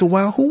stuff after a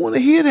while, who want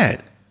to hear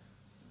that?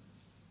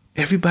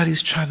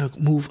 Everybody's trying to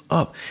move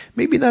up.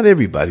 Maybe not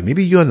everybody.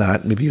 Maybe you're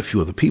not. Maybe a few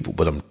other people.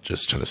 But I'm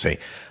just trying to say,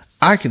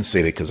 I can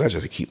say that because I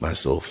try to keep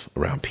myself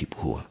around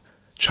people who are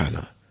trying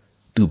to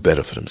do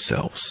better for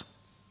themselves.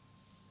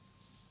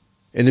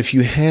 And if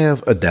you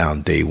have a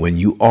down day, when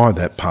you are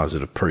that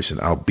positive person,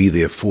 I'll be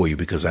there for you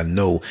because I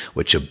know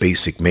what your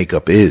basic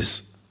makeup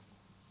is.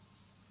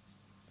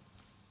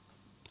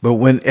 But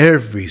when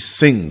every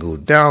single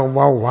down,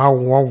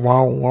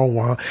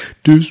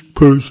 this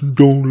person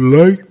don't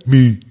like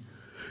me.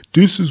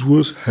 This is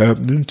what's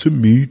happening to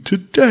me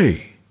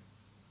today.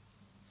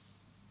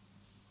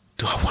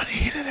 Do I want to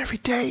hear that every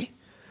day?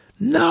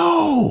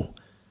 No.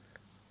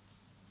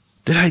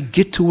 Did I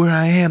get to where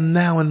I am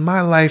now in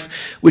my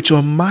life, which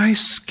on my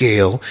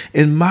scale,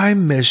 in my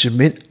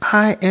measurement,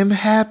 I am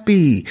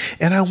happy.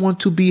 And I want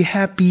to be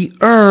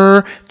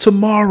happier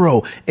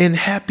tomorrow and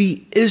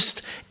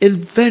happiest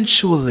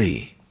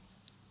eventually.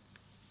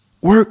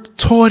 Work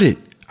toward it.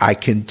 I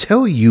can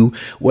tell you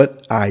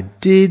what I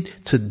did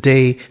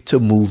today to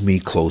move me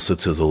closer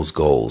to those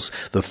goals.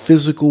 The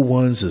physical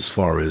ones, as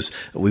far as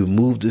we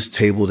moved this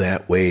table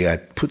that way, I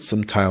put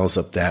some tiles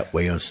up that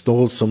way,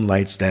 installed some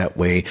lights that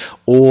way,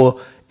 or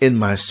in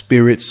my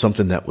spirit,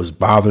 something that was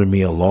bothering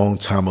me a long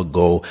time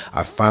ago.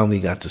 I finally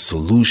got the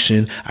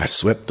solution. I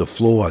swept the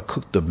floor. I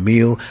cooked a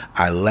meal.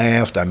 I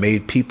laughed. I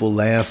made people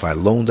laugh. I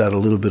loaned out a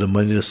little bit of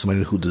money to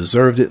somebody who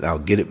deserved it. I'll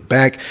get it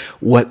back.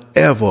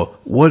 Whatever.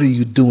 What are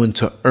you doing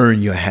to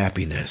earn your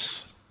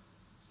happiness?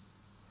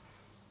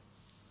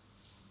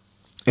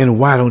 And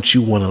why don't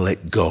you want to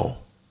let go?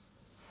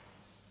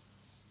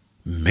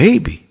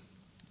 Maybe,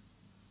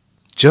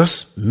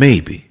 just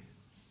maybe,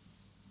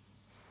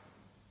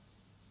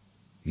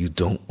 you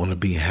don't want to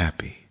be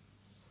happy.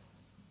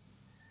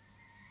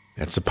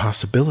 That's a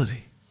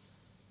possibility.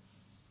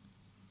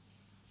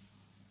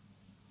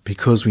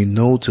 Because we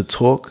know to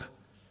talk.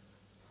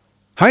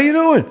 How you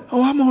doing?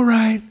 Oh, I'm all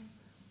right.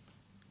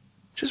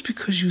 Just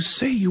because you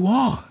say you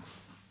are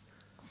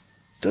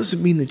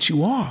doesn't mean that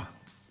you are.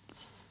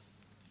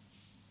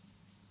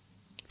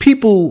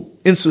 People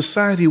in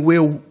society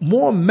wear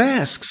more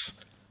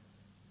masks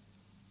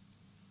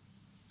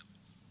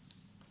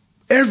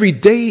every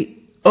day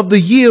of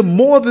the year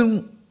more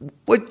than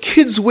what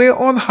kids wear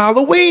on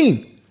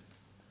Halloween.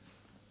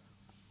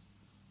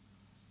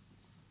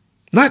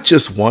 Not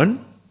just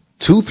 1,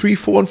 2, 3,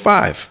 4, and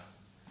 5.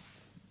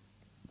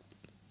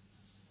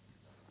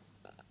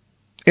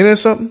 Isn't that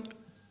something?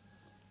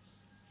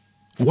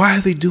 Why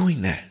are they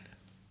doing that?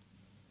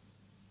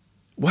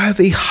 Why are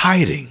they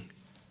hiding?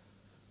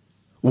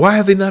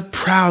 Why are they not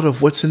proud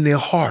of what's in their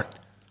heart?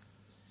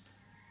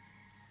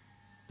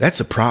 That's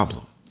a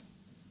problem.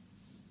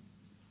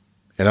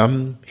 And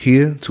I'm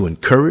here to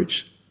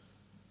encourage,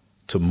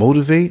 to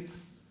motivate,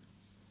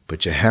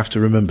 but you have to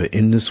remember,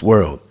 in this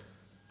world,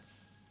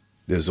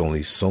 there's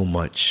only so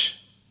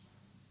much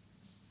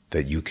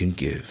that you can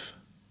give.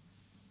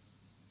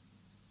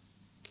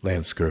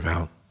 Lancescurv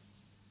out.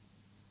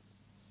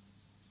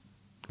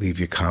 Leave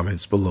your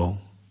comments below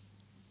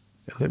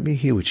and let me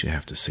hear what you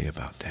have to say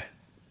about that.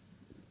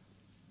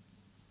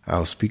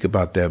 I'll speak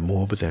about that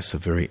more, but that's a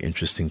very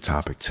interesting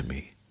topic to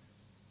me.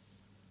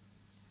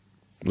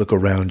 Look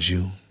around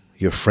you,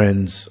 your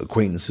friends,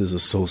 acquaintances,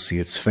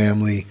 associates,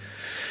 family,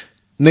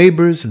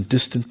 neighbors, and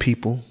distant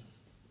people,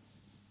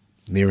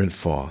 near and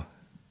far.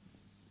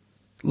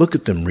 Look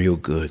at them real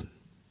good.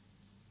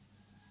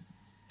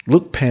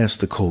 Look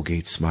past the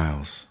Colgate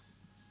smiles.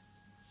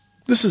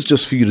 This is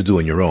just for you to do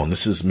on your own.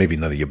 This is maybe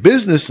none of your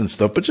business and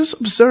stuff, but just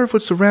observe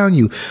what's around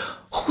you.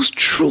 Who's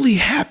truly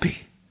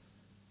happy?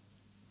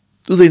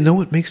 Do they know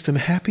what makes them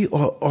happy,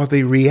 or are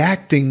they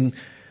reacting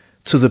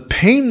to the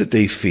pain that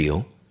they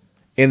feel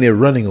and they're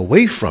running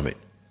away from it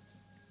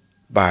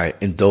by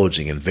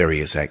indulging in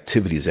various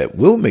activities that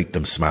will make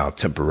them smile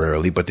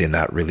temporarily, but they're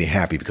not really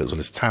happy? Because when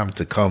it's time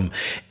to come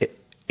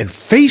and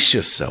face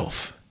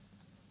yourself,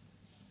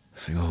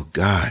 say, oh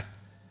God,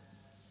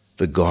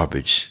 the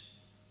garbage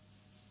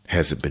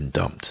hasn't been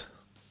dumped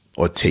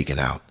or taken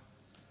out.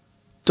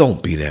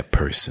 Don't be that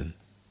person.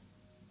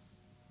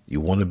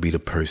 You want to be the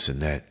person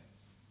that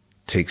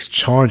takes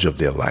charge of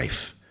their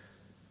life,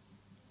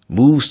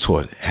 moves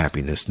toward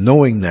happiness,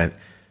 knowing that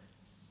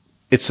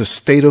it's a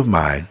state of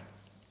mind.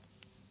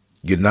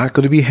 You're not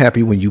going to be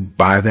happy when you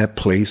buy that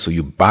place or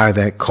you buy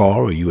that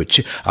car or you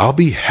achieve. I'll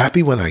be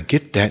happy when I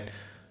get that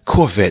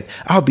Corvette.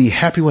 I'll be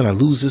happy when I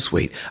lose this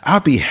weight.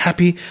 I'll be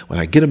happy when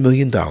I get $1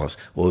 million.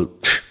 Well,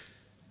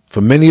 for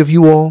many of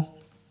you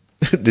all,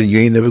 then you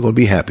ain't never going to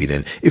be happy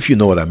then, if you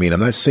know what I mean. I'm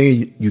not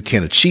saying you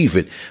can't achieve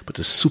it, but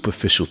the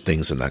superficial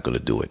things are not going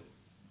to do it.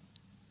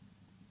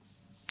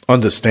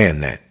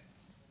 Understand that.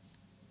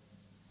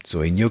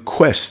 So in your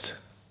quest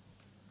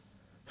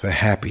for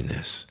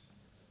happiness,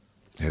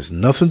 it has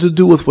nothing to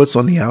do with what's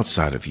on the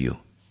outside of you.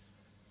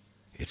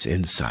 It's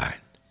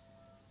inside,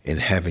 in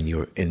having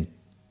your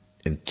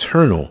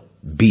internal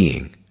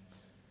being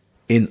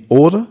in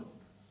order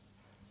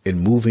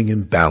and moving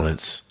in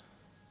balance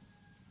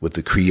with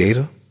the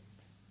Creator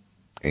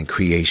and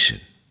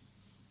creation.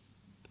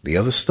 The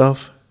other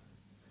stuff,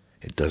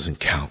 it doesn't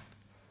count.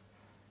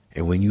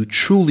 And when you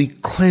truly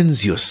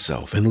cleanse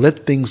yourself and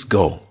let things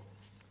go,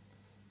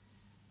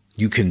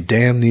 you can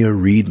damn near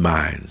read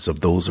minds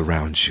of those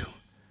around you.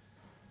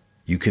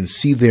 You can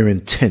see their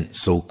intent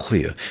so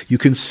clear. You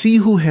can see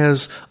who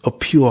has a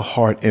pure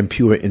heart and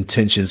pure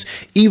intentions.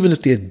 Even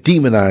if they're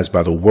demonized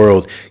by the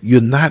world,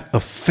 you're not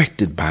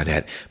affected by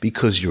that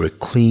because you're a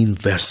clean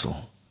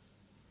vessel.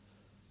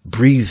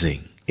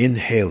 Breathing,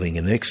 inhaling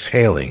and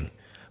exhaling,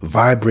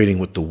 vibrating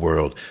with the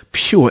world,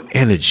 pure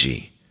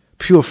energy,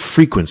 pure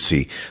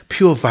frequency,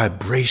 pure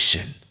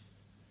vibration,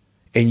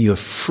 and you're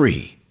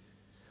free.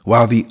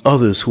 While the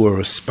others who are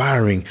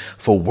aspiring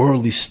for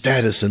worldly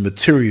status and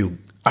material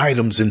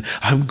items and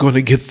I'm going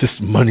to get this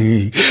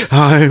money,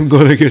 I'm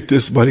going to get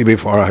this money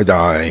before I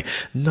die.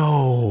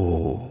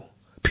 No.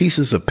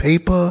 Pieces of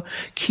paper,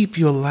 keep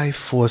your life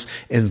force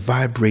and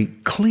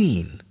vibrate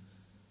clean.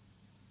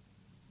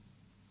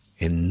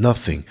 And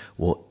nothing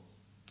will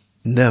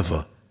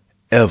never,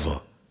 ever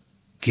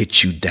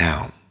get you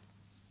down.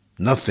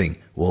 Nothing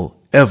will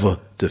ever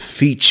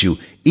defeat you,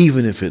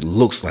 even if it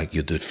looks like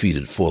you're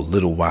defeated for a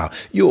little while.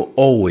 You'll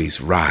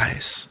always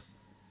rise.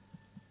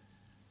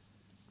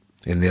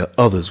 And there are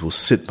others will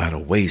sit by the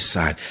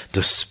wayside,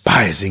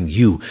 despising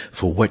you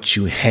for what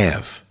you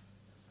have.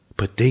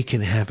 But they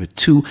can have it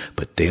too,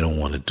 but they don't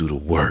want to do the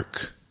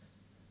work.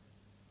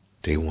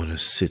 They want to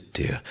sit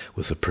there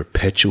with a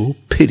perpetual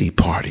pity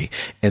party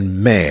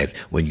and mad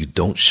when you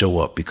don't show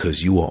up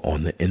because you are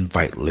on the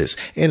invite list.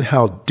 And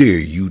how dare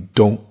you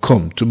don't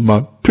come to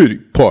my pity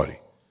party?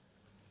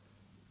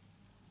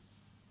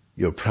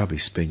 You'll probably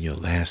spend your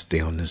last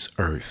day on this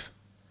earth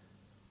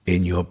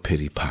in your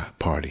pity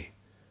party.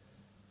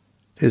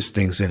 There's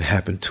things that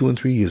happened 2 and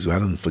 3 years ago. I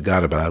done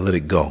forgot about it. I let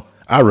it go.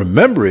 I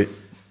remember it,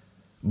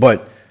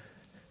 but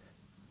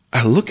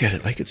I look at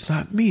it like it's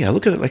not me. I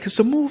look at it like it's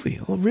a movie.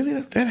 Oh, really?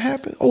 That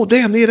happened? Oh,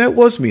 damn, yeah, that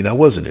was me. Now,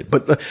 wasn't it?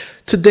 But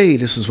today,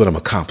 this is what I'm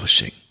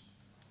accomplishing.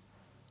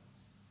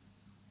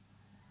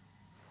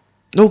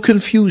 No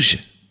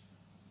confusion.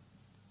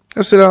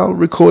 I said I'll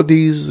record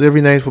these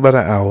every night for about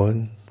an hour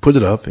and put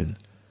it up, and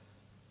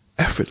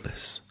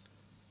effortless.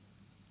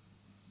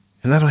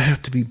 And I don't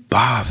have to be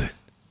bothered.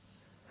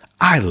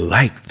 I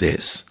like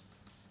this.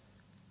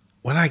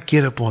 When I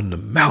get up on the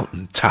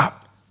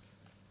mountaintop,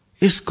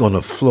 it's going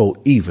to flow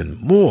even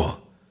more.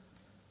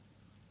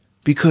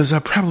 Because I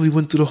probably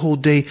went through the whole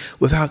day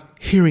without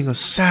hearing a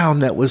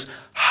sound that was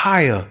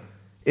higher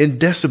in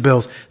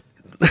decibels,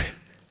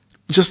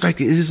 just like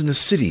it is in the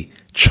city.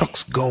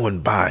 Trucks going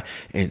by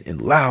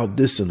and loud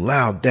this and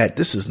loud that.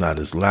 This is not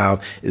as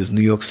loud as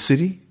New York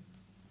City.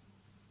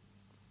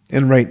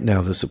 And right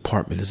now, this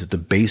apartment is at the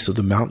base of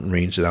the mountain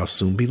range that I'll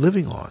soon be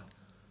living on.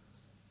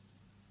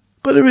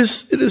 But it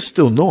is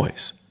still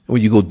noise.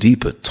 When you go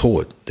deeper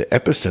toward the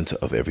epicenter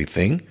of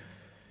everything,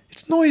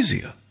 it's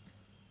noisier.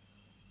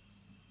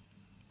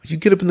 When you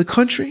get up in the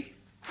country,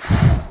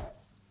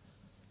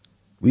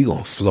 we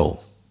gonna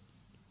flow.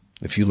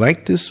 If you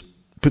like this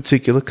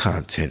particular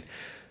content,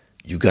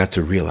 you got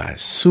to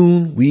realize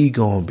soon we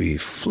gonna be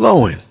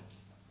flowing.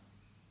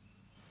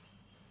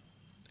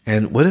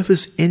 And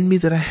whatever's in me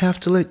that I have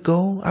to let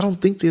go, I don't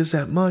think there's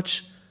that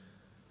much.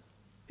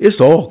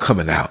 It's all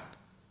coming out.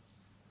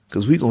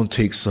 Because we're going to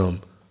take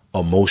some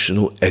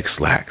emotional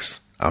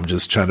X-lax. I'm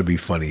just trying to be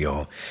funny,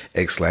 y'all.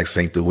 X-lax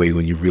ain't the way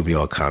when you really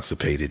are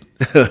constipated.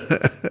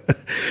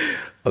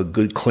 A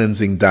good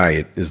cleansing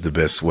diet is the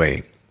best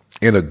way.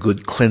 And a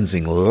good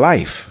cleansing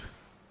life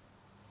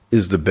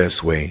is the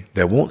best way.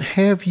 That won't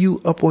have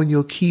you up on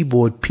your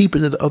keyboard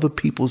peeping at other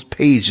people's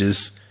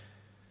pages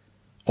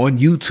on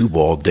YouTube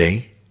all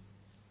day,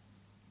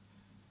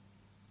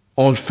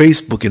 on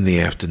Facebook in the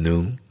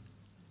afternoon,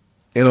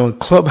 and on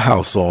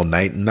Clubhouse all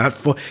night, and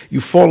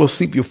you fall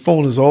asleep, your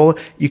phone is all,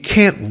 you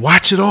can't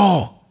watch it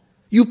all.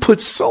 You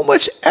put so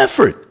much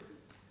effort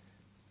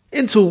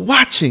into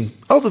watching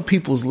other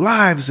people's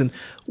lives and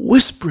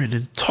whispering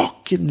and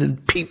talking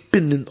and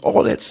peeping and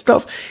all that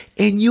stuff,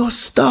 and your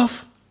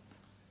stuff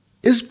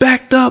is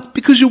backed up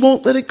because you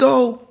won't let it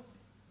go.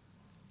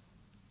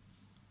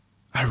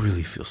 I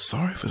really feel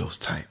sorry for those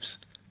types,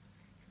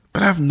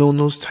 but I've known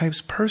those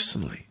types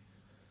personally,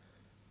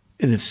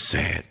 and it's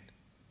sad.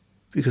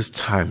 Because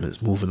time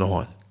is moving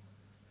on.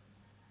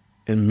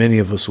 And many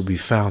of us will be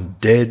found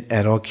dead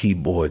at our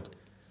keyboard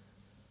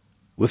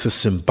with a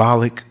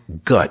symbolic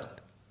gut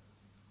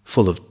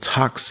full of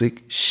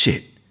toxic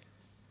shit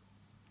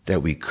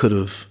that we could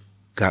have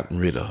gotten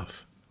rid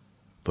of,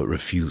 but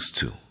refused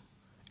to.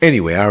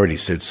 Anyway, I already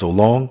said so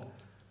long,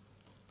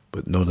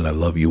 but know that I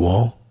love you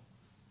all.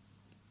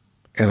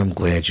 And I'm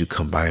glad you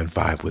come by and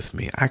vibe with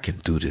me. I can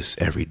do this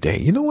every day.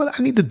 You know what?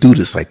 I need to do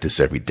this like this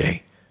every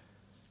day.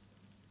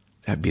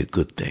 That'd be a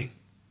good thing,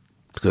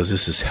 because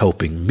this is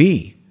helping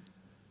me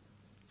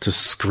to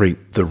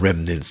scrape the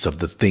remnants of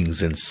the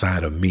things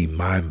inside of me,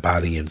 mind,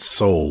 body, and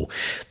soul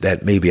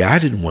that maybe I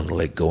didn't want to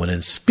let go. And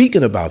then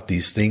speaking about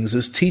these things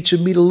is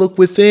teaching me to look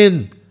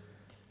within,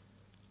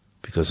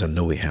 because I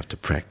know we have to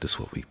practice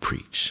what we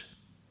preach.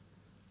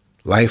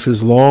 Life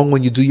is long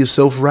when you do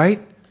yourself right,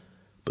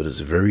 but it's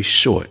very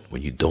short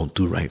when you don't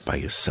do right by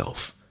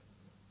yourself.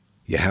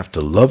 You have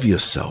to love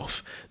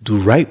yourself. Do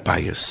right by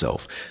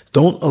yourself.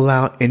 Don't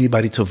allow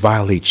anybody to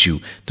violate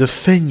you.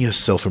 Defend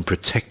yourself and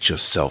protect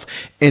yourself.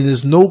 And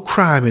there's no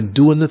crime in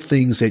doing the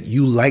things that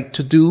you like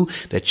to do,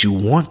 that you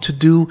want to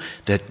do,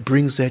 that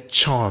brings that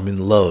charm and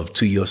love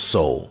to your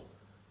soul.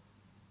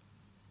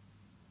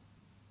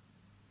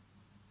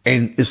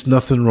 And it's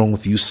nothing wrong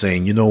with you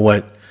saying, you know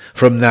what?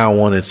 From now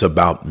on, it's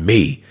about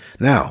me.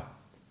 Now,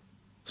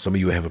 some of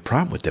you have a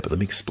problem with that, but let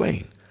me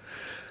explain.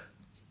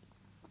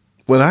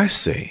 When I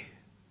say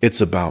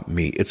it's about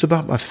me, it's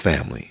about my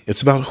family.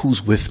 It's about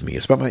who's with me.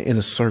 It's about my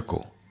inner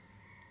circle.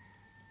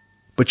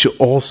 But you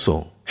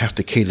also have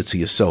to cater to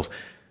yourself.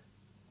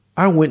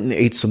 I went and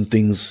ate some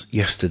things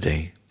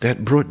yesterday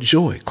that brought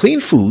joy.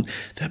 Clean food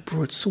that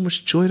brought so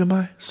much joy to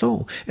my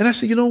soul. And I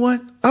said, you know what?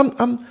 I'm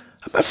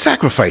not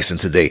sacrificing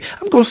today.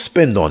 I'm going to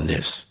spend on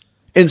this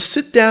and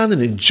sit down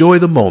and enjoy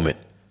the moment.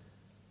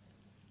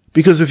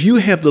 Because if you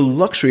have the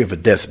luxury of a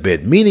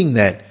deathbed, meaning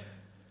that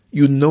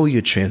you know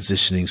you're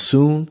transitioning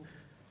soon,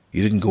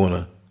 you didn't go in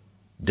a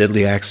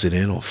deadly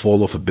accident or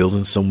fall off a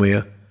building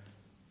somewhere,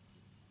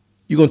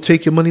 you going to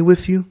take your money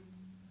with you?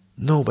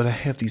 No, but I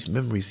have these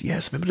memories.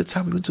 Yes, remember the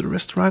time we went to the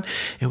restaurant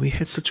and we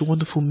had such a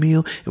wonderful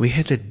meal and we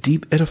had that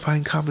deep,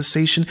 edifying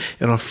conversation,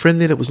 and our friend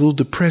there that was a little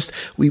depressed,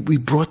 we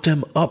brought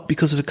them up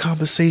because of the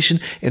conversation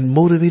and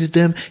motivated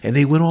them, and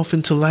they went off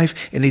into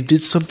life and they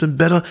did something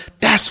better.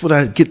 That's what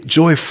I get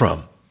joy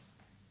from.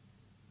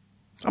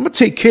 I'm going to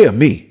take care of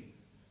me.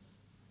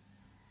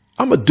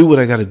 I'm going to do what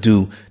I got to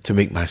do to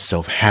make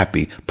myself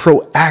happy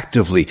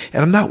proactively.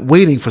 And I'm not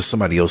waiting for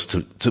somebody else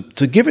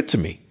to give it to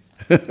me.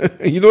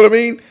 You know what I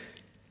mean?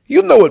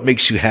 You know what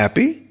makes you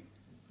happy.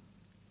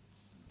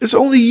 It's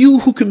only you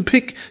who can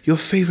pick your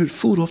favorite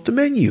food off the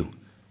menu.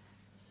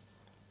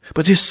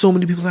 But there's so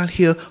many people out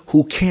here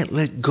who can't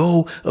let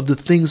go of the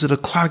things that are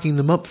clogging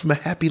them up from a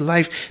happy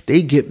life.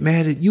 They get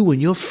mad at you and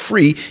you're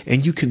free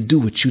and you can do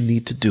what you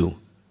need to do.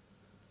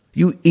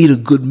 You eat a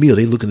good meal,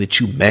 they're looking at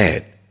you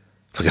mad.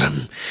 Look at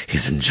him.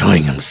 He's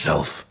enjoying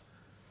himself.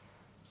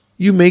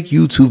 You make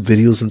YouTube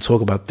videos and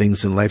talk about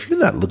things in life. You're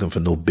not looking for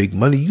no big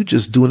money. You're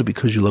just doing it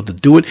because you love to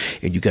do it.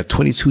 And you got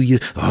 22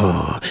 years.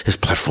 Oh, his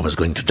platform is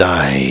going to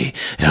die.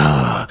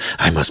 Oh,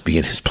 I must be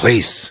in his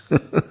place.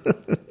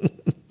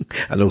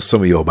 I know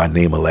some of y'all by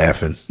name are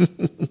laughing.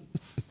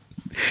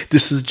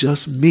 This is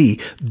just me.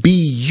 Be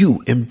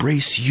you.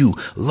 Embrace you.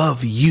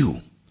 Love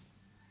you.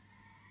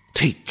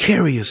 Take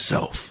care of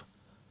yourself.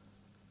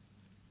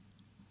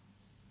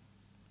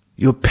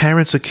 Your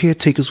parents or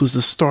caretakers was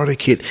the starter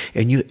kit,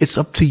 and it's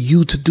up to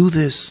you to do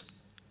this.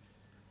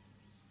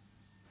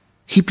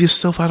 Keep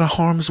yourself out of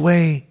harm's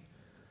way,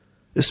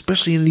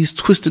 especially in these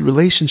twisted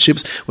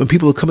relationships when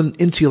people are coming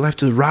into your life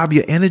to rob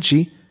your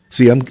energy.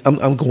 See, I'm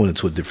going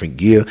into a different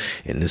gear,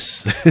 and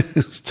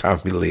it's time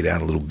for me to lay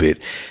down a little bit.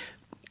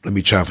 Let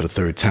me try for the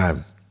third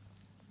time.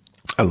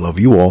 I love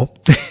you all.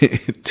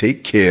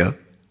 Take care.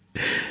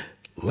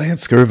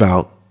 Lancescurv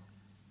out.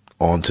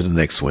 On to the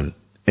next one,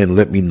 and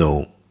let me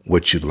know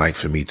what you'd like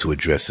for me to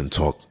address and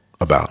talk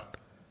about.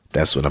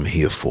 That's what I'm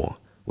here for.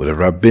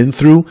 Whatever I've been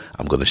through,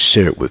 I'm going to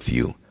share it with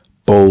you.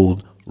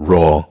 Bold,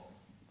 raw,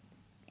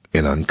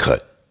 and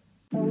uncut.